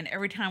 And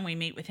every time we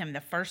meet with him,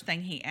 the first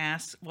thing he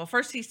asks,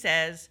 first he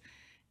says,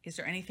 is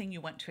there anything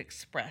you want to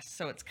express?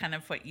 So it's kind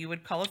of what you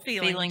would call a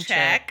feeling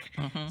check.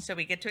 So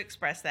we get to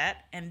express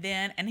that. And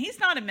he's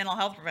not a mental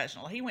health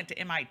professional. He went to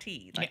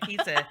MIT.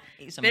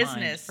 He's a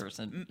business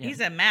person. Yeah. He's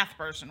a math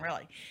person,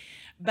 really.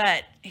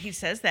 But he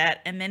says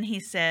that. And then he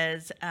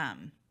says,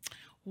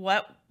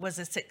 what was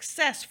a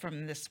success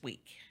from this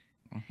week?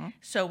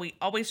 So we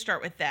always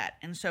start with that.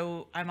 And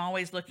so I'm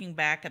always looking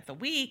back at the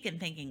week and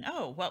thinking,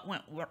 what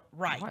went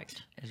right?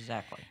 Right,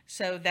 exactly.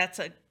 So that's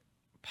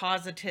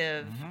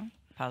positive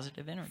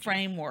Positive energy.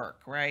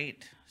 framework,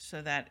 right?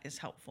 So that is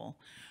helpful.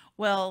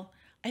 Well,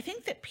 I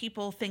think that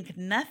people think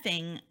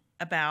nothing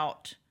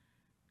about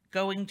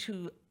going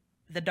to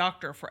the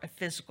doctor for a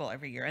physical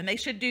every year, and they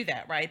should do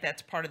that, right?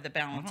 That's part of the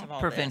balance of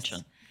all Prevention.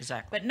 this.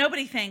 Exactly. But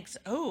nobody thinks,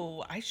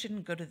 oh, I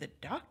shouldn't go to the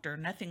doctor.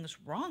 Nothing's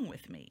wrong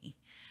with me,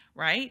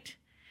 right?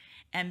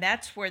 And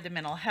that's where the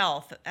mental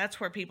health, that's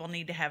where people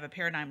need to have a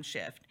paradigm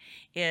shift,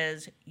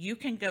 is you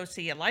can go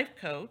see a life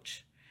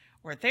coach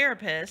or a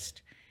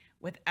therapist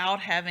without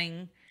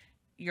having,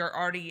 you're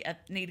already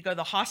need to go to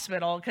the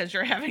hospital because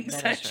you're having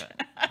That such is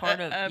right.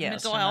 Part of a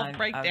yes, mental and health I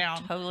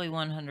breakdown. totally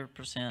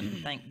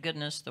 100%. Thank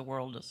goodness the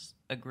world has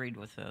agreed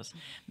with this.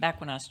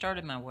 Back when I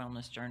started my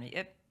wellness journey,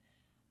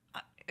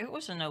 it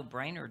was a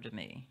no-brainer to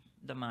me,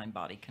 the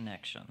mind-body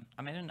connection.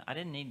 I mean, I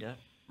didn't need to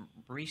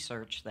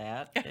research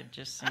that. It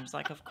just seems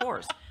like, of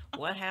course,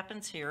 what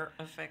happens here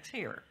affects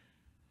here,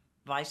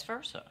 vice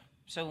versa.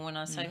 So when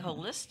I say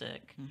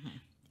holistic,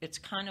 it's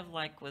kind of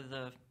like with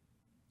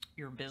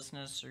your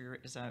business, or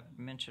as I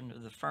mentioned,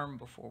 the firm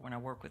before, when I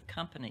work with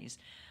companies,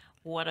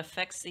 what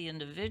affects the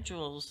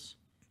individuals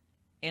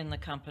in the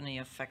company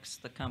affects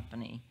the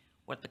company.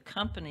 What the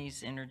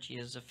company's energy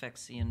is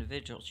affects the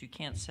individuals. You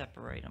can't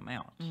separate them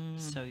out.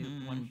 So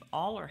when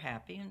all are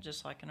happy, and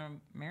just like in a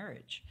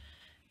marriage,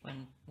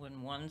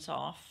 when one's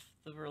off,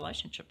 the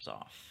relationship's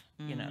off.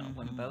 You know,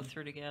 when both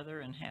are together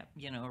and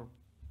are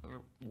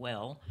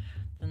well,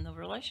 then the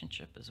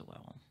relationship is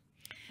well.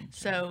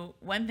 So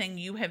one thing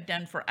you have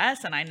done for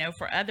us, and I know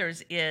for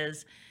others,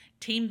 is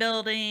team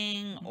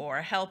building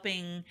or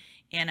helping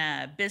in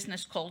a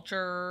business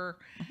culture.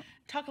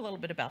 Talk a little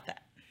bit about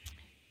that.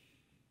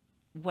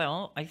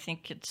 Well, I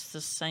think it's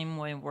the same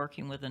way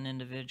working with an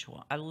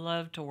individual. I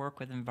love to work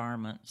with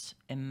environments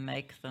and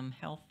make them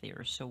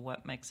healthier. So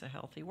what makes a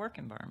healthy work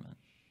environment?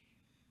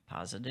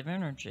 Positive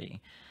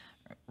energy,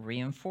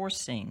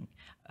 reinforcing,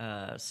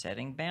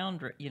 setting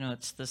boundary. You know,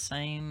 it's the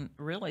same,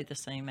 really the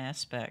same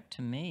aspect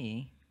to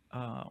me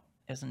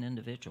as an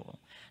individual.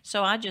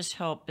 So I just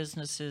help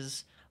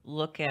businesses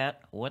look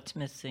at what's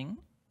missing.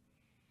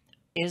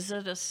 Is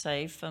it a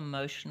safe,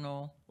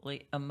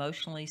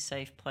 emotionally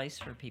safe place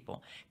for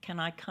people? Can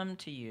I come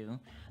to you,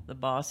 the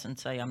boss, and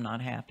say I'm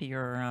not happy,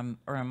 or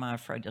am I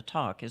afraid to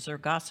talk? Is there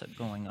gossip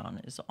going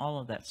on? Is all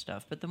of that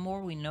stuff? But the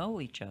more we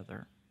know each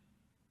other,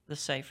 the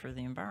safer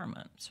the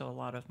environment. So a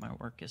lot of my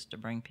work is to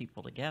bring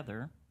people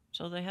together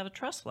so they have a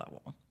trust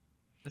level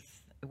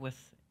with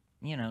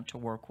to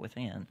work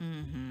within,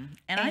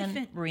 And I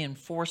think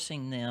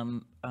reinforcing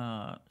them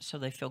so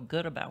they feel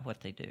good about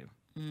what they do.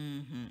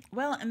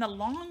 well, and the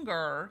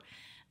longer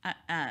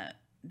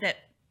that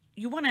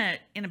you want to,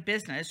 in a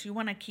business, you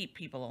want to keep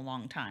people a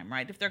long time,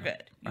 right? If they're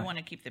good, you want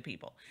to keep the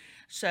people.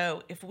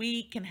 So if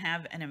we can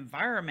have an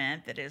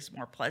environment that is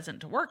more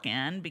pleasant to work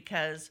in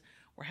because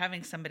we're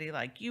having somebody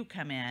like you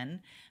come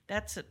in,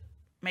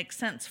 makes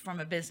sense from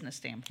a business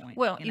standpoint.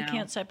 Well, you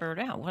can't separate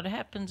out. What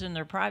happens in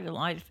their private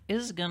life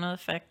is going to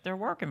affect their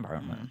work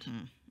environment,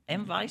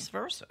 and vice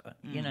versa.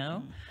 You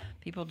know,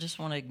 people just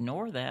want to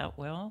ignore that.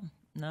 Well,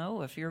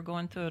 no, if you're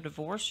going through a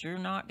divorce, you're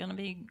not going to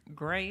be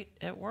great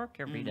at work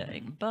every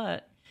day.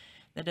 But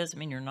that doesn't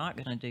mean you're not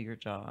going to do your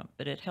job.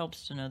 But it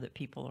helps to know that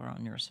people are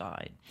on your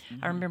side.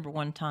 I remember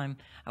one time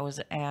I was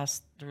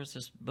asked, there was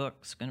this book,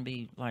 it's going to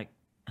be like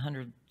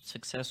 100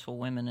 Successful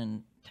Women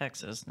in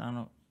Texas.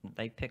 And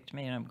they picked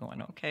me, and I'm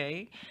going,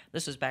 okay.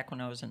 This was back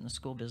when I was in the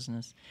school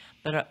business.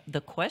 But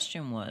the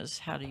question was,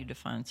 how do you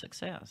define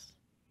success?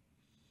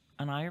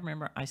 And I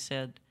remember I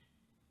said,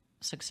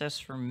 success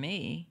for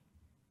me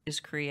is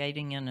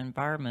creating an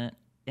environment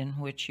in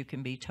which you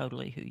can be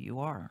totally who you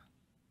are.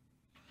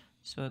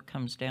 So it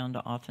comes down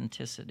to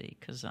authenticity,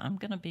 because I'm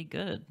going to be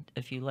good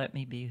if you let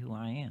me be who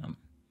I am,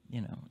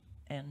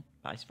 and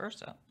vice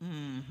versa.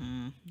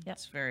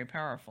 That's very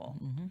powerful.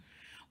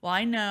 Well,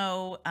 I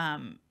know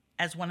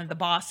as one of the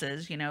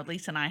bosses,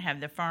 Lisa and I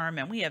have the firm,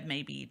 and we have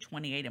maybe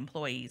 28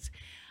 employees.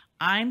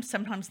 I'm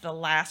sometimes the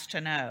last to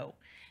know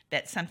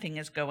that something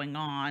is going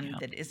on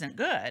that isn't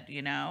good,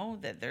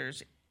 that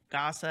there's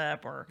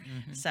gossip or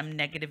some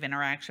negative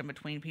interaction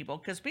between people,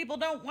 because people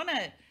don't want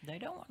to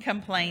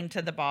complain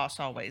to the boss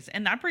always.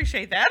 And I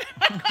appreciate that.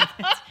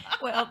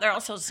 Well, they're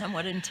also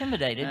somewhat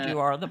intimidated. You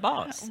are the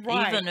boss.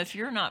 Right. Even if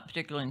you're not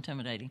particularly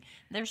intimidating,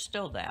 there's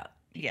still that.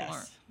 People Yes.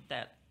 aren't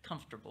that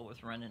comfortable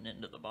with running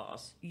into the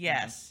boss.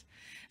 Yes.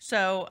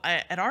 So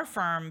at our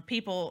firm,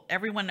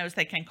 everyone knows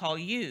they can call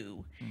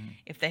you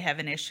if they have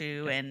an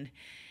issue and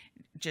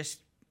just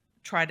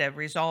try to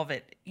resolve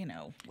it,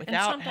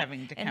 without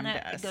having to come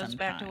to us. It goes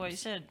back to what you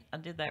sometimes. said. I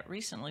did that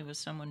recently with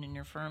someone in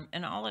your firm,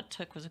 and all it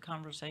took was a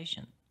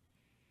conversation.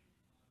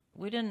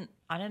 I didn't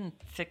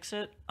fix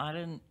it.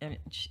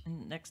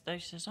 Next day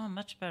she says, oh,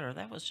 much better.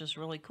 That was just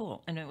really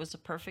cool. And it was a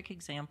perfect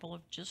example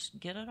of just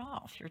get it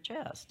off your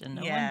chest. And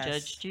no one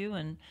judged you,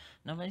 and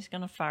nobody's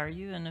going to fire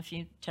you. And if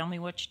you tell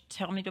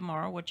me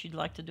tomorrow what you'd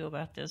like to do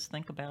about this,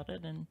 think about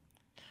it. And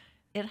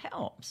it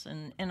helps.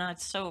 And I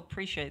so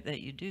appreciate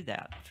that you do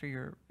that for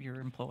your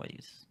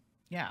employees.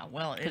 Yeah,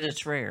 well, because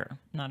it's rare.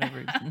 Not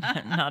every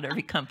not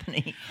every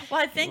company.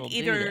 Well, I will think do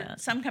either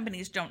that. some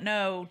companies don't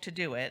know to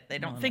do it, they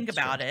don't No, think that's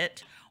about true.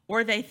 it,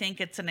 or they think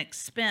it's an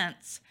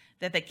expense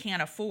that they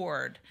can't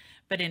afford.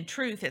 But in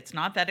truth, it's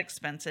not that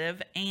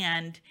expensive,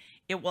 and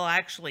it will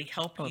actually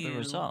help Oh, the you.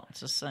 results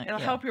the same. It'll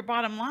Yeah. help your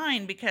bottom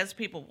line because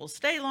people will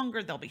stay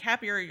longer, they'll be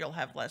happier, you'll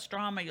have less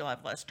drama, you'll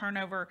have less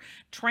turnover.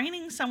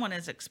 Training someone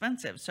is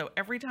expensive. So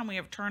every time we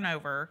have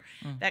turnover,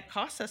 that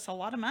costs us a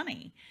lot of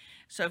money.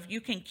 So if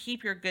you can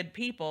keep your good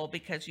people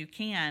because you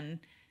can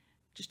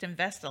just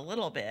invest a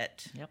little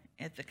bit Yep.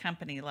 at the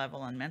company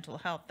level in mental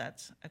health,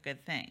 that's a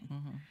good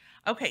thing.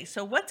 Okay,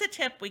 so what's a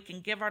tip we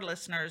can give our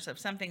listeners of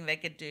something they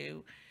could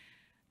do?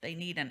 They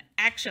need an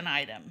action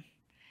item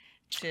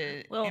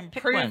to Well, pick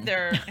improve one.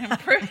 their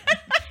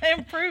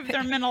improve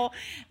their mental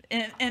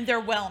and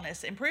their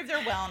wellness, improve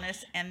their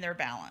wellness and their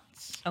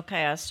balance.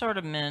 Okay, I sort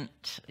of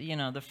meant,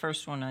 the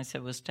first one I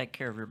said was take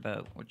care of your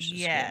boat, which is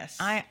Yes.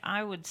 good.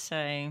 I would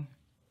say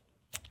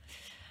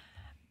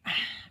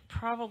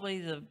probably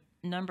the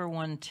number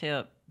one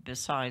tip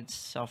besides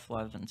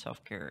self-love and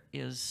self-care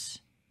is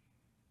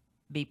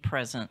be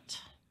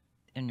present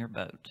in your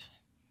boat.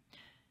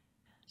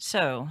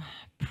 So,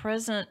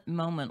 present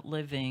moment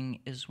living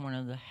is one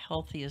of the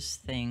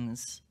healthiest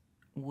things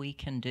we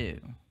can do.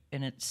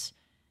 And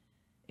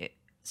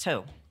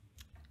so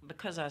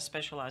because I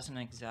specialize in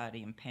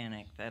anxiety and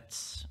panic,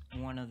 that's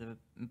one of the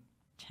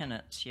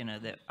tenets,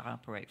 that I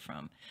operate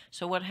from.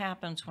 So what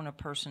happens when a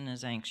person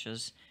is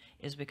anxious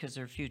is because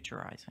they're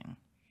futurizing.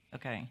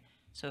 Okay.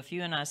 So if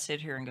you and I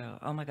sit here and go,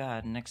 oh my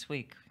God, next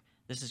week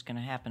this is going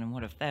to happen, and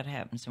what if that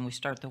happens? And we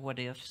start the what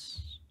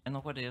ifs and the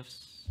what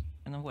ifs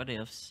and the what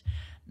ifs,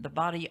 the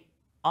body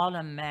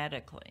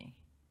automatically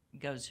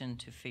goes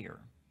into fear.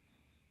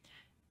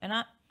 And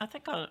I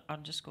think I'll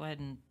just go ahead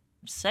and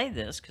say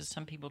this because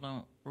some people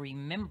don't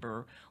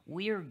remember.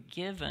 We are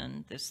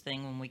given this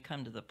thing when we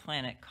come to the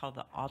planet called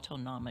the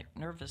autonomic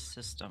nervous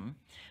system,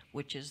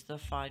 which is the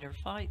fight or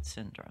flight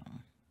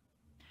syndrome.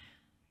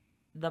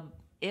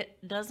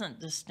 It doesn't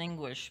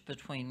distinguish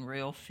between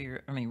real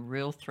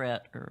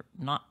threat or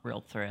not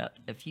real threat.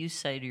 If you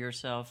say to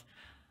yourself,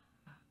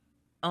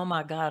 oh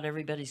my God,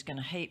 everybody's going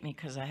to hate me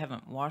because I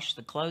haven't washed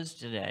the clothes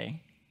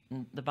today,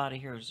 the body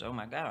hears, oh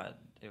my God,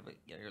 they're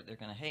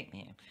going to hate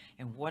me.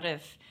 And what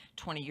if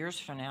 20 years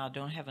from now I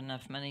don't have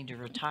enough money to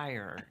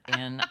retire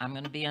and I'm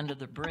going to be under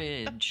the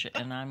bridge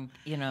and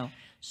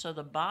so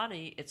the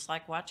body, it's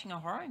like watching a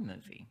horror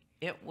movie.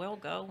 It will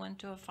go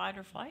into a fight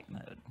or flight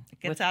mode. It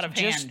gets out of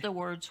hand. Just the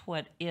words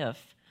what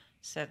if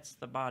sets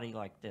the body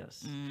like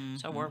this.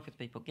 So I work with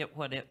people, get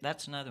what if,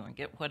 that's another one,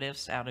 get what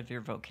ifs out of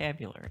your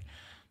vocabulary.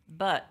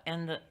 But,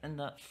 and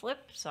the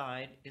flip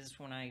side is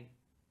when I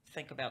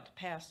think about the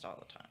past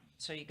all the time.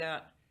 So you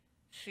got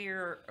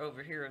fear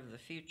over here of the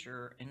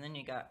future, and then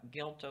you got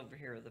guilt over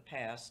here of the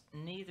past,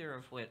 neither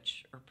of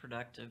which are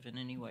productive in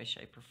any way,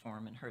 shape, or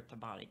form and hurt the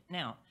body.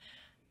 Now,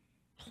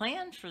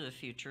 plan for the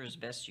future as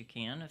best you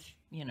can, if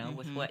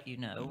with what you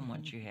know and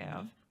what you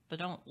have, but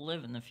don't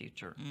live in the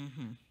future.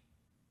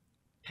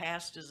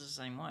 Past is the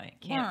same way.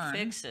 Can't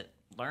fix it.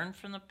 Learn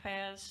from the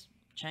past.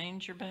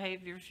 Change your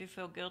behavior if you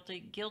feel guilty.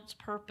 Guilt's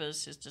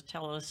purpose is to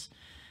tell us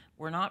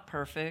we're not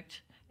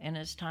perfect and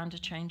it's time to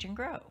change and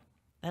grow.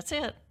 That's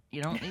it.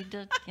 You don't need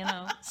to,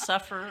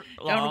 suffer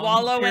long Don't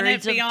wallow in it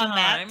periods of beyond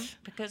time that.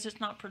 because it's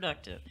not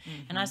productive.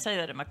 And I say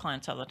that to my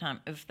clients all the time.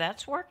 If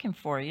that's working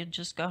for you,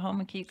 just go home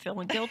and keep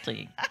feeling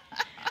guilty.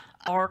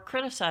 Or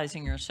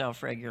criticizing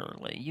yourself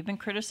regularly. You've been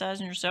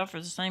criticizing yourself for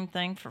the same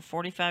thing for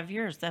 45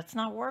 years. That's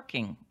not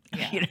working.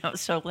 Yeah.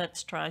 So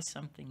let's try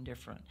something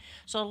different.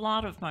 So a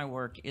lot of my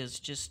work is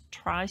just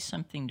try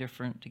something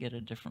different to get a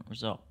different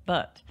result.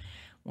 But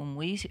when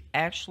we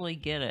actually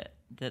get it,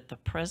 that the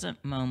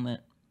present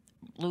moment,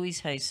 Louise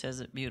Hay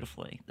says it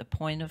beautifully, the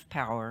point of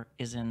power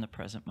is in the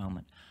present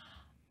moment.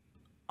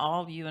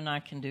 All you and I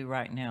can do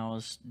right now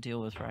is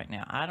deal with right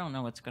now. I don't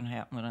know what's going to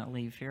happen when I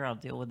leave here. I'll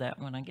deal with that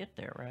when I get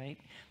there, right?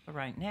 But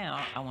right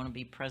now, I want to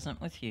be present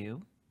with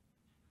you,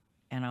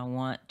 and I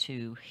want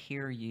to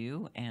hear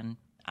you, and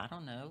I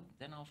don't know,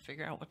 then I'll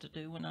figure out what to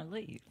do when I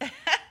leave.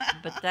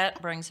 But that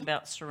brings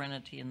about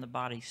serenity, and the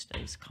body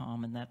stays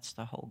calm, and that's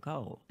the whole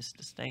goal, is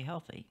to stay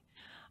healthy.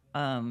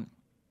 I'll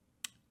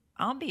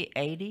be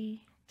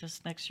 80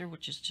 this next year,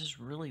 which is just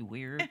really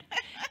weird.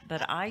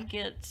 But I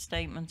get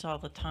statements all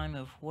the time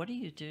of, what do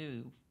you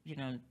do,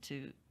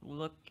 to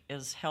look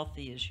as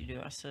healthy as you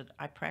do? I said,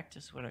 I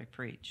practice what I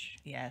preach.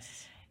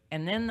 Yes.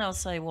 And then they'll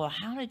say, well,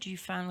 how did you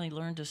finally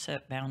learn to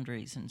set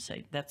boundaries and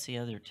say, that's the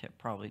other tip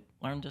probably,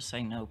 learn to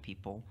say no,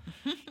 people.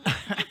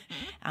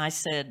 I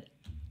said,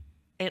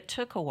 it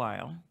took a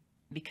while,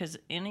 because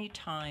any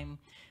time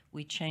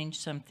we change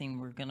something,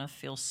 we're going to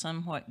feel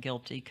somewhat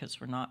guilty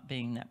because we're not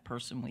being that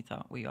person we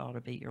thought we ought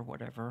to be or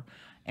whatever.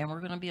 And we're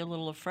going to be a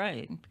little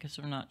afraid because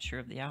we're not sure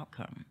of the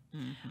outcome.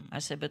 I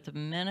said, but the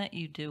minute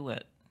you do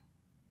it,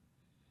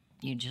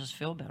 you just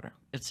feel better.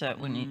 It's that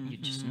when you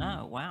just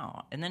know,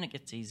 wow. And then it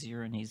gets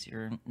easier and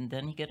easier. And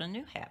then you get a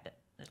new habit.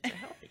 It's a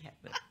healthy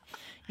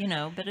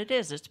habit. But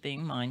it's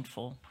being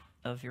mindful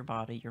of your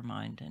body, your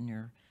mind, and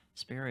your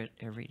spirit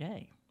every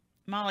day.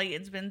 Molly,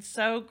 it's been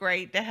so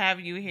great to have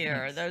you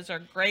here. Thanks. Those are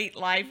great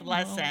life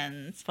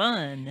lessons.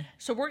 Fun.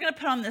 So we're going to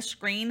put on the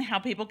screen how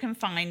people can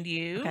find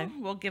you. Okay.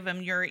 We'll give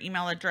them your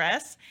email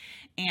address,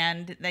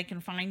 and they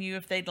can find you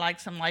if they'd like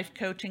some life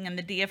coaching in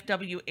the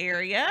DFW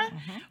area,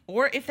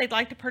 or if they'd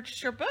like to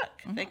purchase your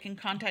book, they can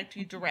contact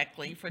you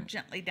directly for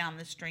Gently Down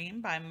the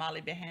Stream by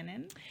Molly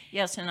Behannon.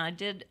 Yes, and I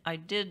did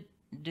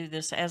do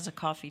this as a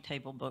coffee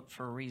table book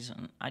for a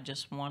reason. I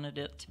just wanted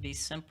it to be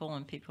simple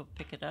and people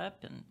pick it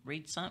up and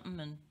read something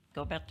and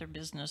go about their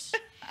business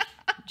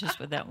just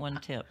with that one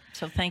tip.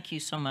 So thank you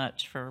so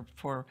much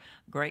for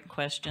great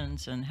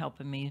questions and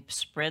helping me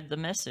spread the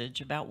message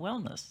about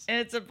wellness.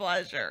 It's a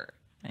pleasure.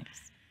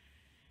 Thanks.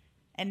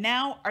 And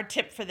now our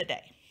tip for the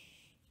day.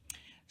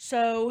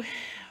 So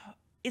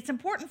it's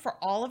important for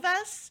all of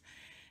us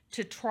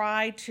to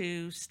try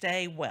to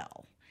stay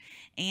well.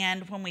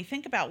 And when we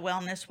think about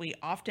wellness, we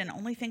often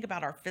only think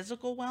about our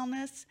physical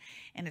wellness,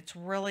 and it's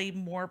really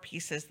more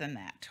pieces than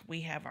that.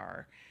 We have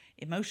our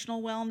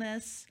emotional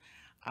wellness,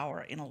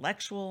 our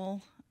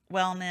intellectual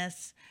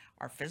wellness,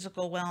 our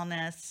physical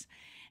wellness,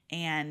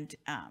 and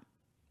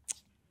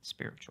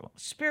Spiritual.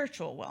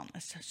 spiritual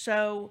wellness.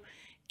 So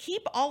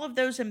keep all of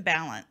those in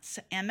balance.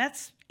 And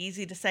that's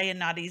easy to say and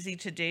not easy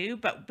to do,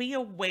 but be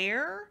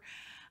aware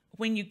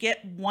when you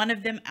get one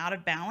of them out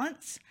of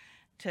balance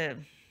to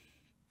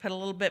put a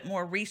little bit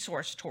more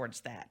resource towards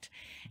that.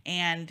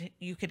 And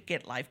you could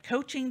get life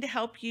coaching to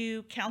help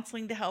you,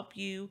 counseling to help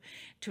you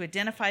to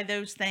identify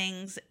those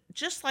things,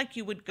 just like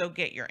you would go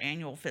get your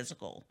annual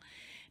physical,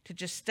 to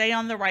just stay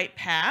on the right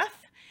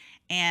path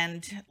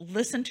and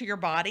listen to your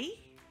body,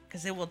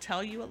 because it will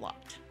tell you a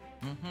lot.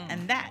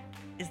 And that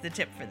is the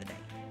tip for the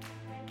day.